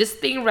 this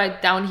thing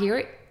right down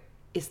here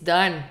is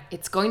done.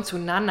 It's going to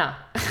Nana.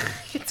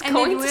 It's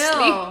going to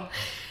sleep.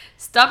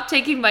 Stop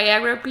taking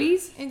Viagra,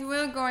 please. It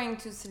will going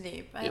to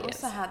sleep. I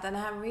also had, and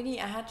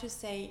I had to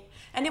say,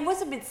 and it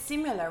was a bit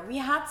similar. We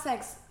had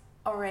sex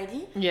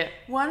already. Yeah.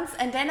 Once,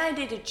 and then I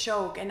did a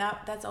joke, and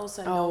that's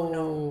also a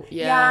no.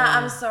 Yeah. Yeah,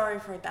 I'm sorry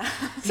for that.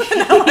 So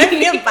now I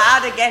feel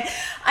bad again.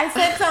 I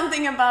said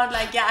something about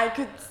like, I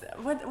could.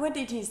 What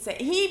did he say?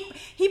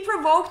 He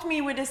provoked me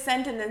with a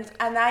sentence,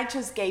 and I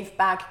just gave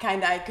back.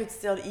 Kind of, I could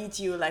still eat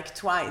you like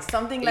twice,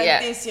 something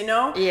like this, you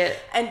know. Yeah.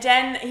 And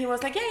then he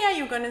was like, yeah,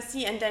 you're gonna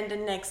see. And then the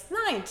next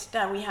night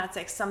that we had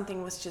sex,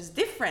 something was just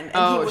different,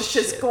 and he was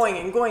just going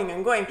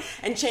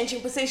and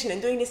changing position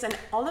and doing this, and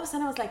all of a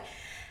sudden I was like,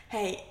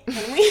 hey,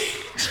 can we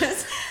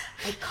just,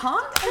 I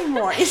can't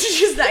anymore. It's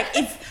just like,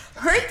 it's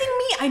hurting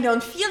me. I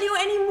don't feel you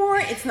anymore.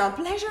 It's not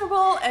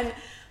pleasurable. And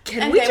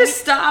can we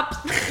just stop?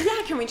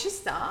 Yeah, can we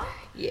just stop?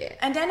 Yeah.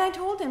 And then I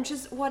told him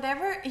just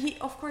whatever.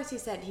 Of course he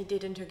said he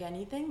didn't took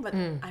anything, but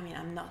I mean,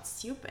 I'm not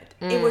stupid.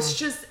 It was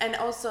just, and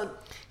also.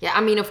 Yeah,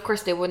 I mean, of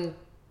course they wouldn't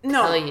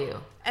tell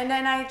you. And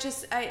then I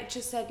just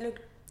said,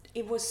 look,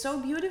 it was so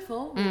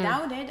beautiful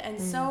without it,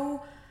 and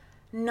so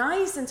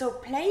nice and so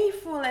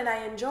playful, and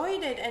I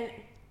enjoyed it, and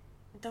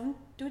don't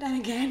do that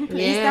again,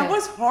 please. That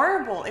was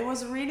horrible. It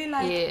was really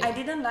like, I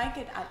didn't like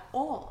it at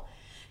all.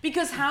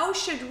 Because how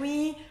should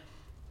we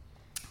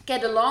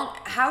get along?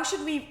 How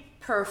should we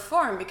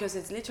perform? Because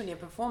it's literally a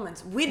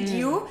performance with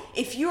you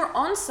if you're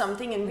on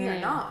something and we are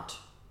not,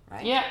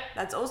 right? Yeah.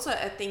 That's also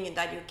a thing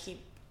that you keep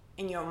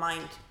in your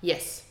mind.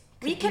 Yes.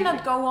 We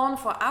cannot go on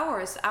for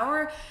hours.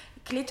 Our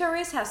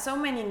clitoris has so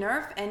many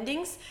nerve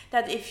endings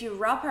that if you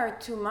rub her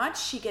too much,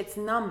 she gets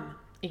numb.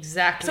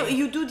 Exactly. So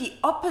you do the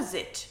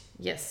opposite.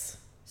 Yes.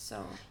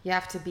 So you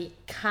have to be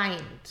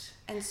kind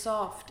and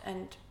soft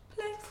and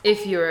playful.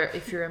 If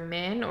you're a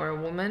man or a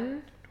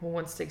woman who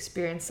wants to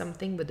experience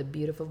something with a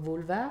beautiful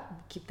vulva,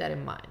 keep that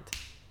in mind.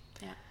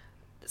 Yeah.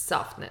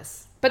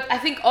 Softness. But I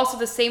think also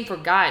the same for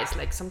guys.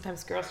 Like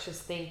sometimes girls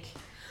just think,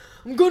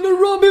 I'm gonna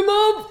rub him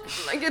up,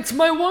 like it's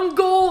my one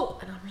goal.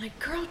 And I'm like,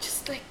 girl,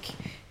 just like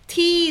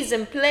tease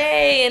and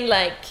play, and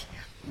like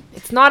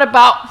it's not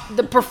about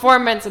the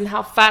performance and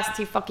how fast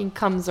he fucking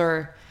comes.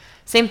 Or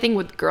same thing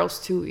with girls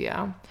too.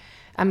 Yeah,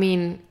 I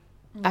mean,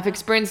 I've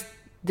experienced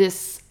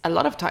this a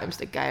lot of times.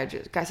 The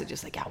guys are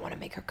just like, I want to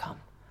make her come,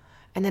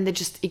 and then they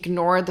just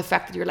ignore the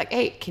fact that you're like,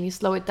 hey, can you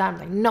slow it down? I'm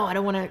like, no, I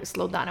don't want to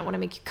slow down. I want to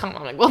make you come.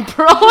 I'm like, well,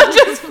 bro,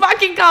 just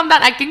fucking calm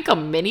down. I can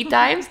come many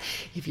times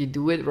if you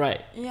do it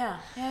right. Yeah.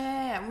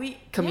 We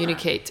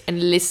communicate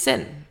and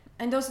listen.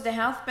 And also the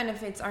health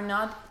benefits are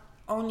not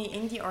only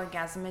in the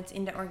orgasm, it's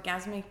in the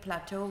orgasmic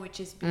plateau, which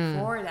is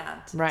before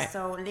that. Right.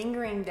 So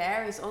lingering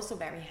there is also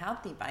very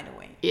healthy, by the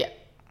way. Yeah,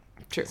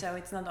 true. So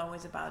it's not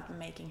always about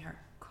making her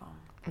come.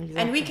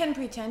 Exactly. And we can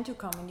pretend to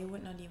come and you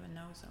would not even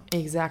know so.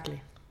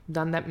 Exactly.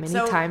 Done that many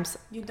times.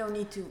 You don't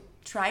need to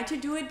try to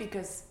do it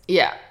because...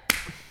 Yeah.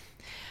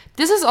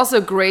 This is also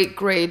a great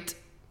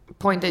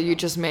point that you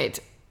just made.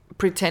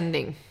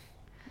 Pretending.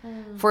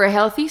 For a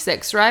healthy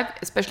sex drive,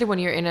 especially when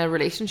you're in a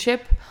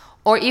relationship,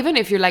 or even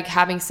if you're like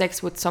having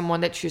sex with someone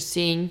that you're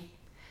seeing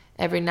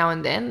every now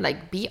and then,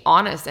 like be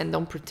honest and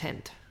don't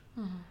pretend.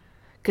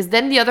 Because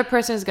then the other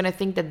person is going to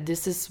think that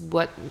this is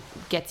what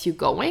gets you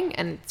going,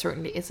 and it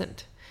certainly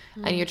isn't.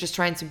 And you're just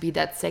trying to be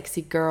that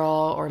sexy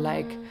girl, or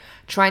like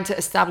trying to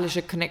establish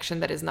a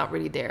connection that is not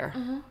really there.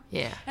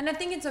 Yeah. And I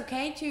think it's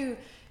okay to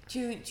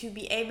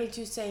be able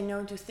to say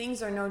no to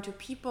things or no to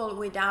people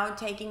without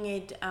taking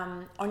it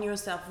on your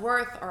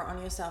self-worth or on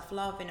your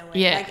self-love in a way.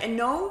 Yeah. Like a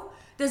no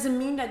doesn't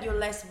mean that you're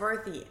less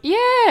worthy.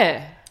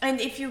 Yeah.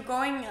 And if you're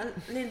going a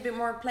little bit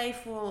more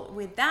playful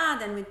with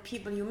that and with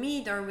people you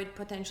meet or with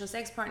potential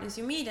sex partners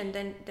you meet, and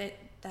then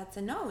that's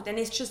a no. Then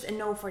it's just a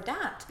no for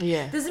that.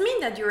 Yeah. Doesn't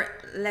mean that you're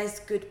a less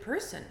good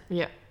person.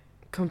 Yeah.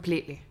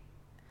 Completely.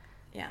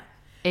 Yeah.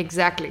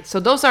 Exactly. So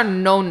those are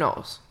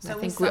no-nos. So I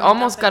think we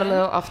almost got a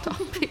little off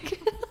topic.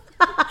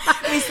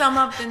 We sum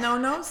up the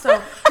no-no.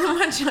 So too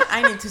much.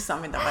 I need to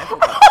sum it up. I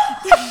forgot.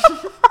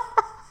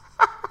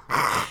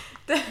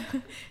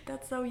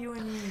 That's so you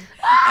and me.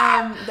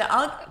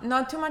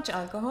 Not too much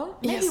alcohol.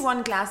 Maybe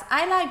one glass.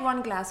 I like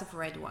 1 glass of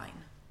red wine.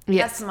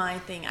 Yes. That's my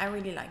thing. I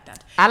really like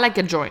that. I like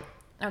a joint.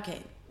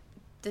 Okay.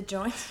 The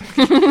joint.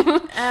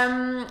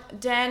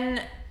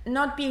 Then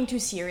not being too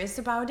serious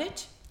about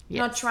it. Yes.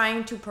 Not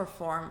trying to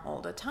perform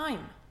all the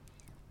time.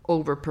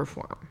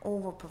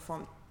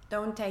 Overperform.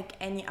 Don't take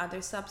any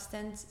other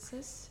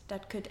substances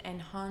that could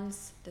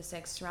enhance the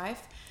sex drive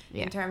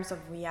in terms of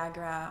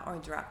Viagra or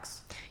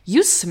drugs.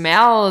 Use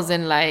smells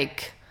and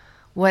like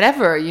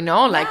whatever,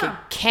 like a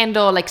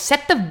candle, like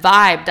set the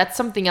vibe. That's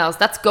something else.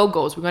 That's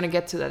go-go's. We're going to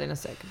get to that in a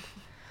second.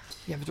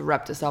 You have to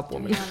wrap this up,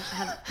 woman. We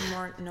have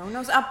more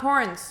no-nos.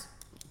 Porns.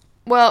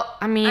 Well,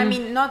 I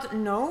mean, not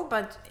no,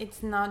 but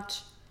it's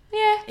not...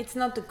 Yeah. It's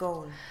not the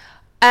goal.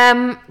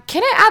 Can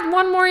I add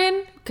one more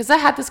in? Because I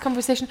had this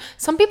conversation.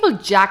 Some people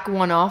jack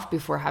one off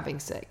before having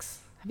sex.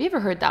 Have you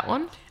ever heard that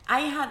one?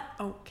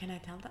 Can I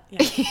tell that?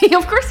 Yeah.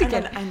 Of course you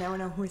can. I never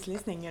know who is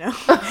listening,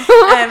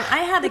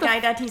 I had a guy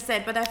that he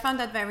said, but I found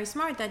that very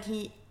smart, that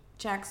he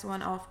checks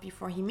one off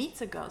before he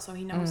meets a girl, so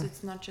he knows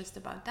it's not just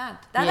about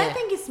that. I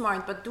think is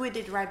smart, but doing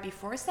it right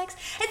before sex,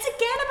 it's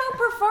again about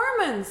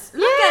performance.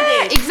 Look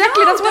at it.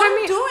 Exactly. No, that's what I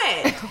mean. do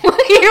it.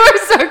 You are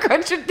so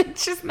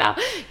contradictious now.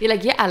 You're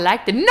like, yeah, I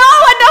liked it. No,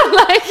 I don't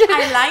like it.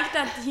 I like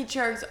that he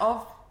jerks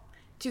off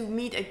to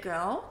meet a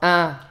girl.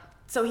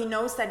 So he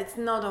knows that it's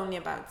not only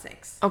about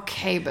sex.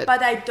 Okay, but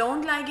I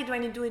don't like it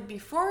when you do it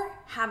before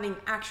having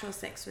actual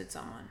sex with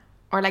someone.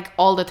 Or like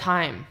all the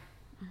time.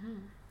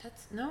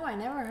 No, I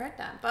never heard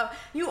that. But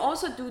you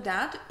also do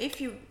that if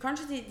you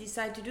consciously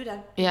decide to do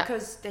that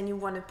because then you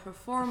want to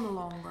perform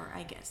longer,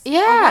 I guess. Yeah.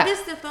 Or what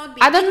is the thought?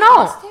 I don't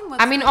know.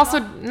 I mean, also,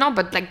 no,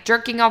 but like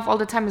jerking off all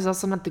the time is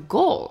also not the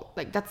goal.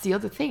 Like that's the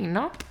other thing,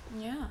 no?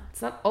 Yeah.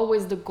 It's not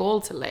always the goal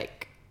to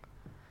like.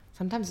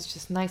 Sometimes it's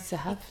just nice to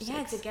have sex.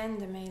 Yeah, it's again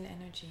the main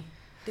energy.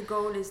 The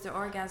goal is the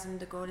orgasm.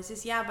 The goal is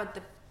this. Yeah,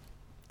 but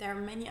there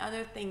are many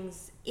other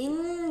things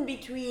in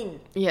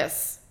between.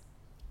 Yes.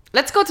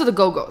 Let's go to the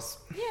go-go's.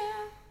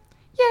 Yeah.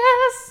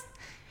 Yes.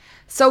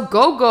 So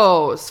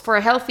go-go's for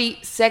a healthy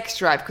sex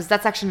drive, because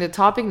that's actually the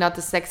topic, not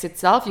the sex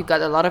itself. You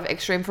got a lot of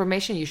extra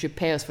information. You should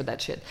pay us for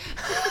that shit.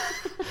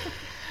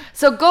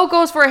 So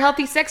go-go's for a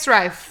healthy sex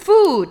drive.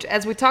 Food,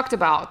 as we talked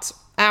about.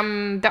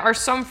 There are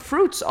some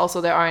fruits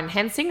also that are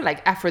enhancing,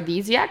 like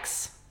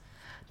aphrodisiacs,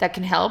 that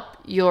can help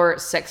your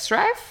sex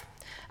drive.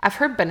 I've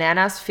heard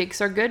bananas,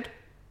 figs are good.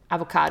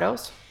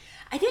 Avocados.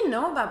 I didn't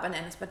know about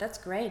bananas, but that's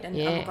great. And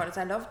avocados,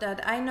 I love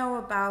that. I know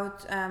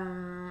about,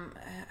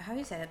 how do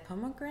you say that?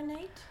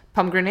 Pomegranate?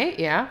 Pomegranate,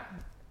 yeah.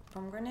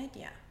 Pomegranate,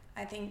 yeah.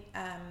 I think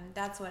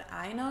that's what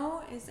I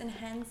know is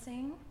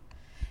enhancing.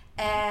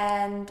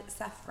 And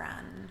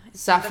saffron.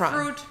 It's not a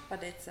fruit,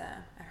 but it's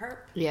a herb.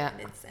 Yeah.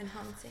 And it's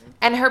enhancing.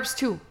 And herbs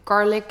too.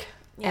 Garlic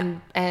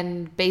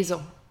and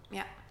basil.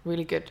 Yeah.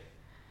 Really good.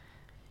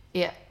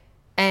 Yeah.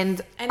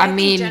 And I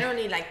mean,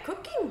 generally, like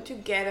cooking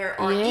together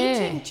or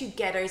eating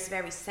together is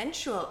very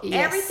sensual.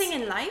 Yes. Everything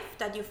in life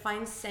that you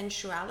find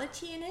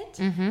sensuality in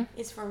it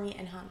is for me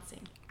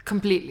enhancing.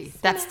 Completely.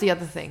 Smells. That's the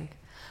other thing.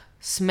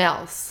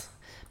 Smells,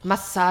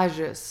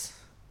 massages,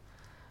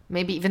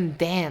 maybe even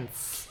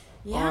dance.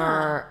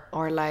 Yeah.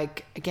 Or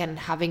like, again,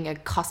 having a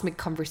cosmic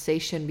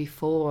conversation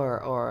before,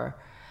 or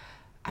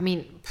I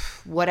mean,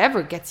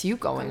 whatever gets you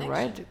going,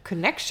 right?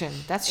 Connection.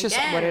 That's just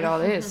what it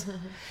all is.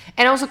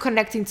 And also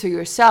connecting to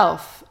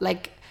yourself.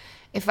 Like,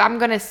 if I'm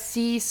going to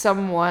see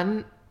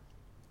someone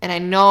and I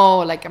know,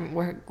 like,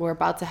 we're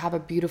about to have a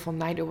beautiful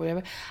night or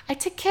whatever, I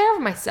take care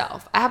of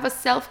myself. I have a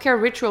self-care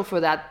ritual for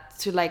that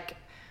to, like,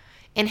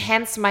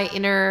 enhance my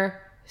inner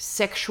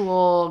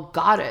sexual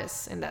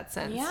goddess in that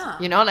sense. Yeah.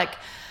 You know, like,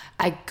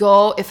 I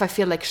go, if I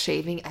feel like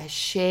shaving, I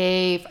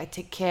shave. I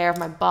take care of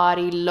my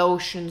body,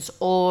 lotions,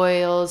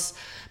 oils,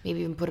 maybe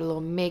even put a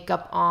little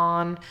makeup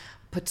on,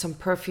 put some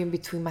perfume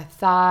between my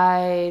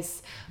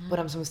thighs, put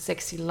on some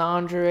sexy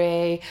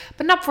lingerie,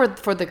 but not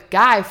for the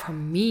guy, for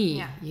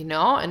me, you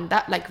know? And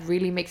that like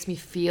really makes me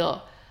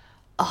feel,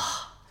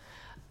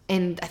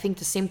 And I think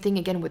the same thing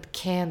again with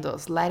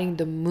candles, lighting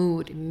the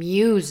mood,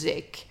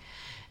 music,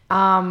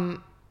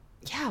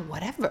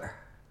 whatever.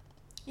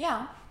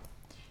 Yeah.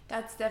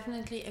 That's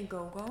definitely a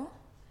go-go.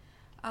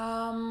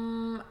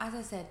 As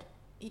I said,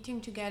 eating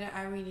together,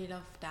 I really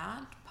love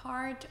that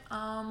part.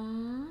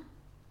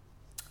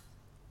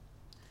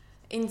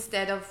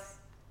 Instead of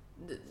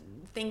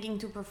thinking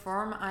to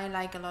perform, I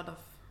like a lot of...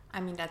 I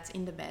mean, that's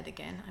in the bed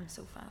again. I'm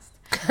so fast.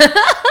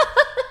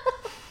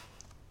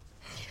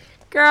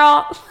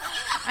 Girl.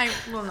 I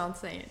will not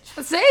say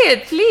it. Say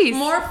it, please.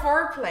 More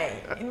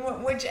foreplay. In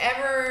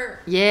whichever...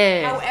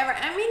 Yeah. However,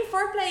 I mean,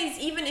 foreplay is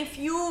even if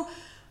you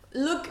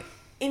look...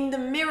 in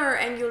the mirror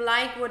and you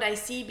like what I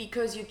see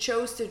because you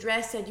chose the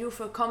dress that you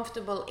feel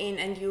comfortable in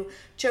and you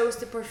chose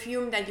the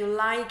perfume that you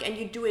like and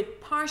you do it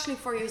partially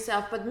for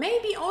yourself, but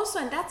maybe also,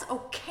 and that's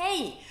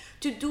okay,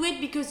 to do it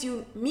because you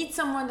meet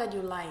someone that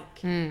you like,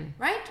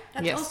 right?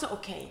 That's also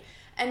okay.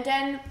 And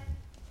then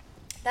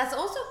that's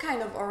also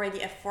kind of already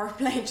a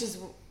foreplay just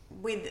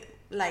with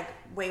like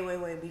way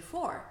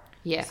before.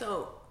 Yeah. So,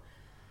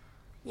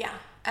 yeah.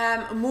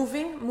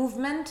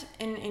 Movement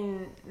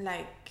in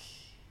like...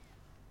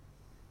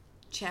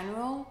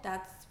 general,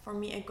 that's for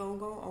me a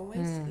go-go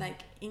always. Like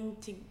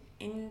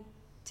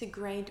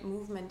integrate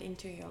movement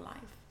into your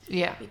life.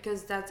 Yeah.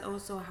 Because that's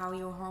also how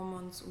your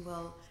hormones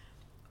will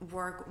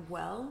work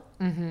well.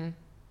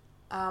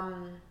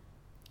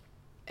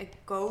 A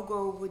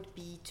go-go would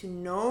be to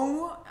know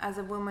as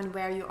a woman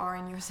where you are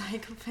in your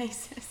cycle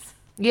phases.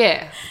 Yeah,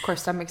 of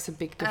course, that makes a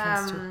big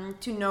difference too.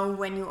 To know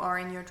when you are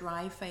in your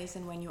dry phase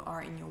and when you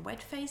are in your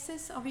wet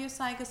phases of your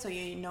cycle, so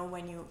you know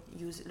when you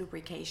use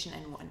lubrication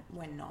and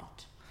when not.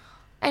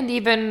 And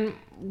even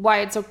why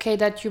it's okay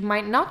that you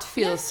might not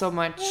feel so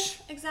much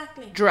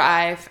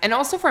drive. And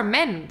also for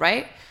men,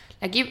 right?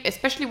 Like,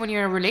 especially when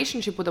you're in a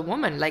relationship with a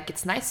woman, like,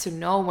 it's nice to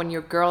know when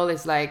your girl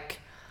is like,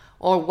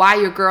 or why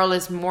your girl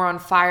is more on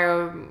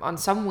fire on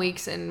some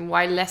weeks and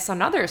why less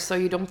on others. So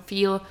you don't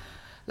feel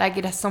like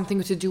it has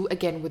something to do,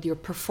 again, with your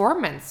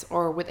performance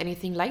or with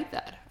anything like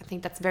that. I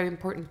think that's very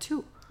important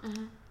too.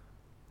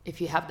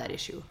 If you have that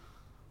issue.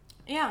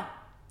 Yeah.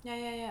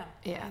 Yeah.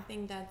 I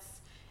think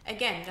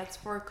that's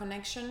for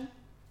connection.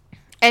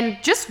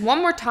 And just one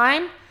more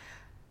time,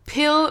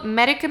 pill,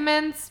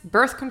 medicaments,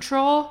 birth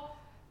control,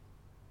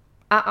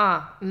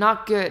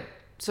 not good.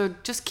 So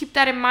just keep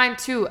that in mind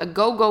too. A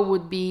go-go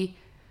would be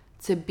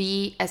to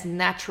be as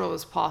natural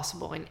as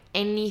possible in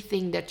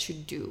anything that you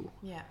do.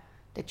 Yeah.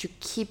 That you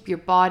keep your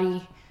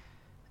body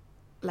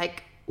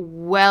like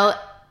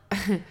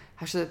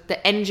the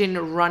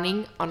engine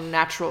running on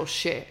natural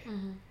shit.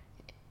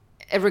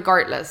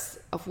 Regardless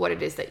of what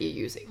it is that you're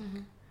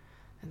using.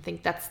 I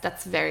think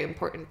that's very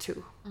important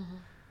too.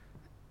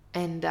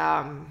 And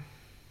I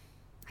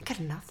got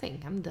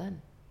nothing. I'm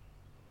done.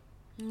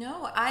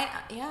 No,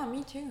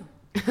 me too.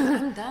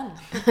 I'm done.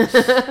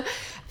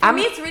 For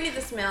me, it's really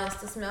the smells.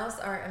 The smells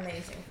are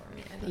amazing for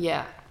me.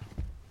 Yeah.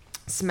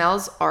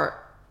 Smells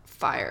are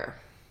fire.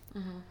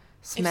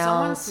 Smells. If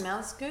someone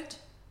smells good,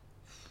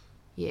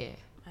 yeah.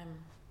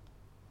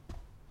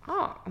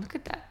 Oh, look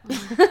at that.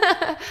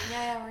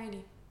 Yeah,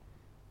 really.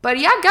 But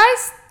yeah,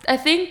 guys, I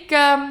think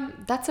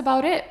that's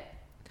about it.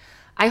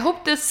 I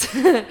hope this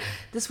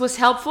this was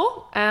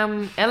helpful.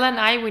 Ella and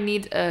I, we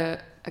need a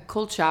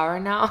cold shower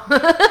now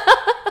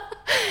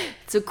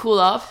to cool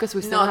off because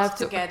we still have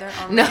to. Together.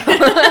 Or No.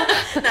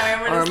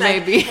 Or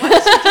maybe.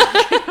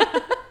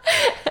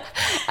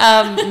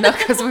 No,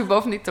 because we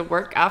both need to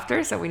work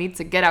after, so we need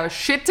to get our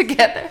shit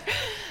together.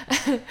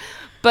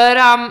 But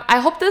I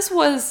hope this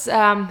was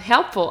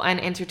helpful and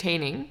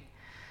entertaining.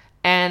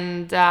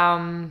 And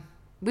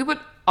we would,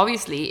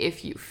 obviously,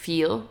 if you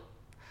feel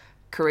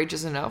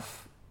courageous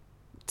enough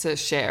to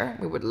share,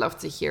 we would love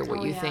to hear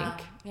what you think.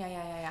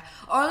 Yeah.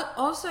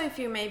 Also, if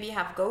you maybe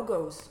have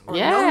go-go's or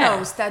Yeah.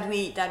 no-nos that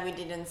we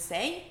didn't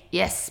say.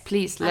 Yes,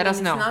 please, let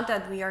us know. It's not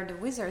that we are the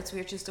wizards,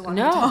 we're just the one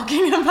No.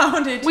 talking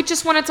about it. We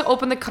just wanted to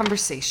open the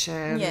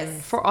conversation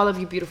Yes. for all of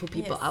you beautiful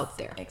people out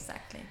there.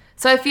 Exactly.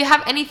 So if you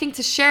have anything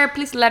to share,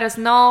 please let us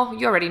know.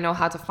 You already know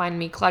how to find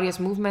me, Claudia's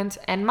Movement.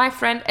 And my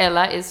friend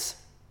Ella is...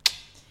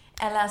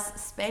 Ella's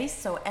Space,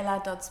 so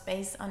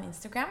ella.space on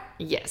Instagram.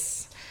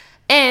 Yes.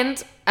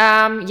 And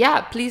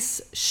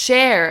please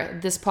share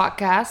this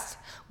podcast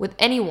with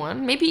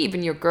anyone, maybe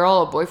even your girl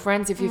or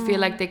boyfriends if you feel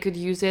like they could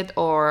use it,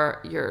 or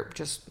your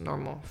just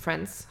normal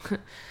friends.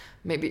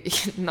 Maybe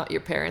not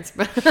your parents,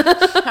 but...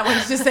 I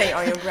wanted to say,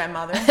 or your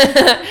grandmother.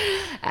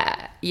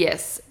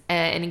 Yes.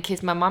 And in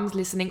case my mom's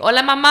listening,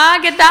 hola mamá,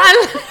 ¿qué tal?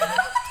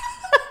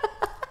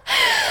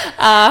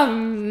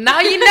 Now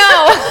you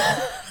know.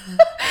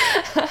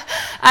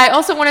 I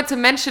also wanted to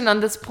mention on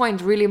this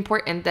point, really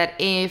important, that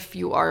if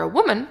you are a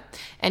woman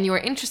and you are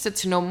interested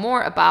to know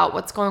more about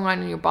what's going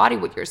on in your body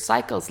with your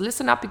cycles,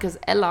 listen up, because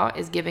Ella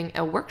is giving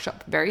a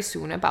workshop very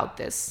soon about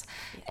this.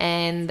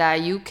 And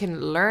you can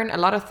learn a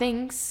lot of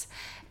things.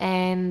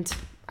 And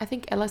I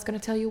think Ella's going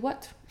to tell you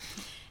what.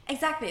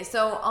 Exactly.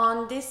 So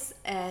on this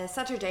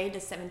Saturday, the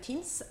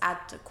 17th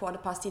at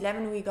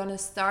 11:15, we're going to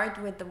start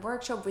with the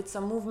workshop with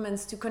some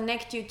movements to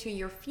connect you to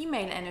your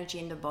female energy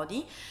in the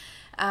body.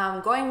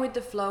 Going with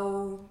the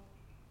flow,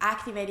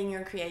 activating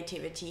your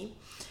creativity.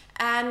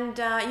 And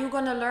you're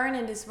going to learn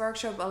in this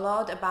workshop a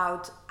lot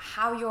about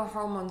how your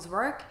hormones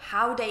work,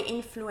 how they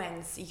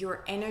influence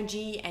your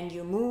energy and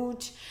your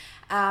mood,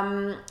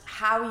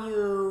 how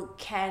you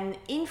can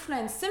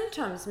influence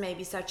symptoms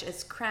maybe such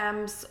as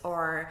cramps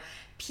or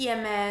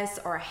PMS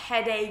or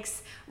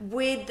headaches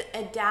with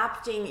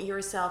adapting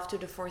yourself to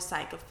the 4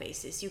 cycle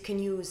phases. You can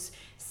use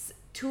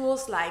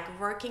tools like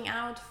working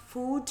out,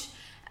 food,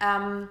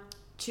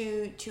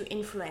 to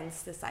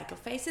influence the cycle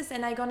phases,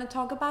 and I'm gonna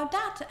talk about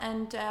that,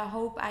 and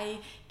hope I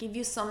give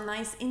you some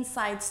nice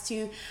insights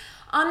to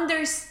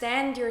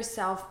understand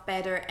yourself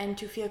better and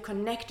to feel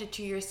connected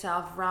to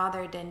yourself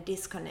rather than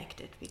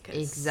disconnected, because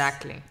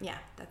exactly, yeah,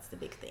 that's the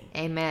big thing.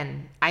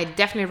 Amen. I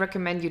definitely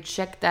recommend you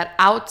check that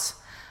out.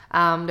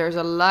 There's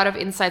a lot of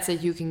insights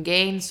that you can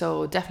gain,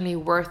 so definitely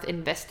worth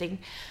investing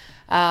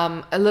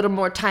a little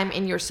more time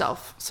in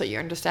yourself so you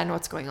understand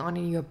what's going on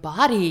in your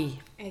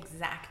body.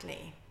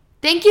 Exactly.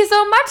 Thank you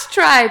so much,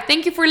 tribe.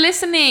 Thank you for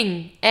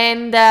listening.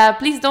 And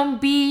please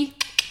don't be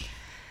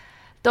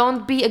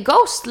a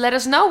ghost. Let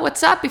us know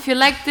what's up. If you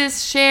like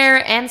this,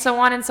 share, and so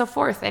on and so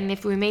forth. And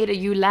if we made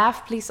you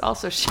laugh, please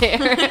also share.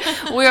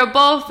 We are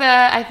both,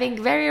 I think,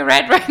 very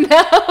red right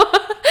now.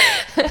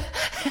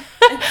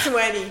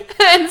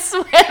 And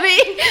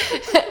sweaty.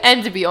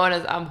 And to be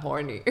honest, I'm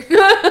horny.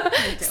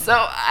 So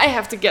I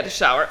have to get a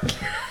shower.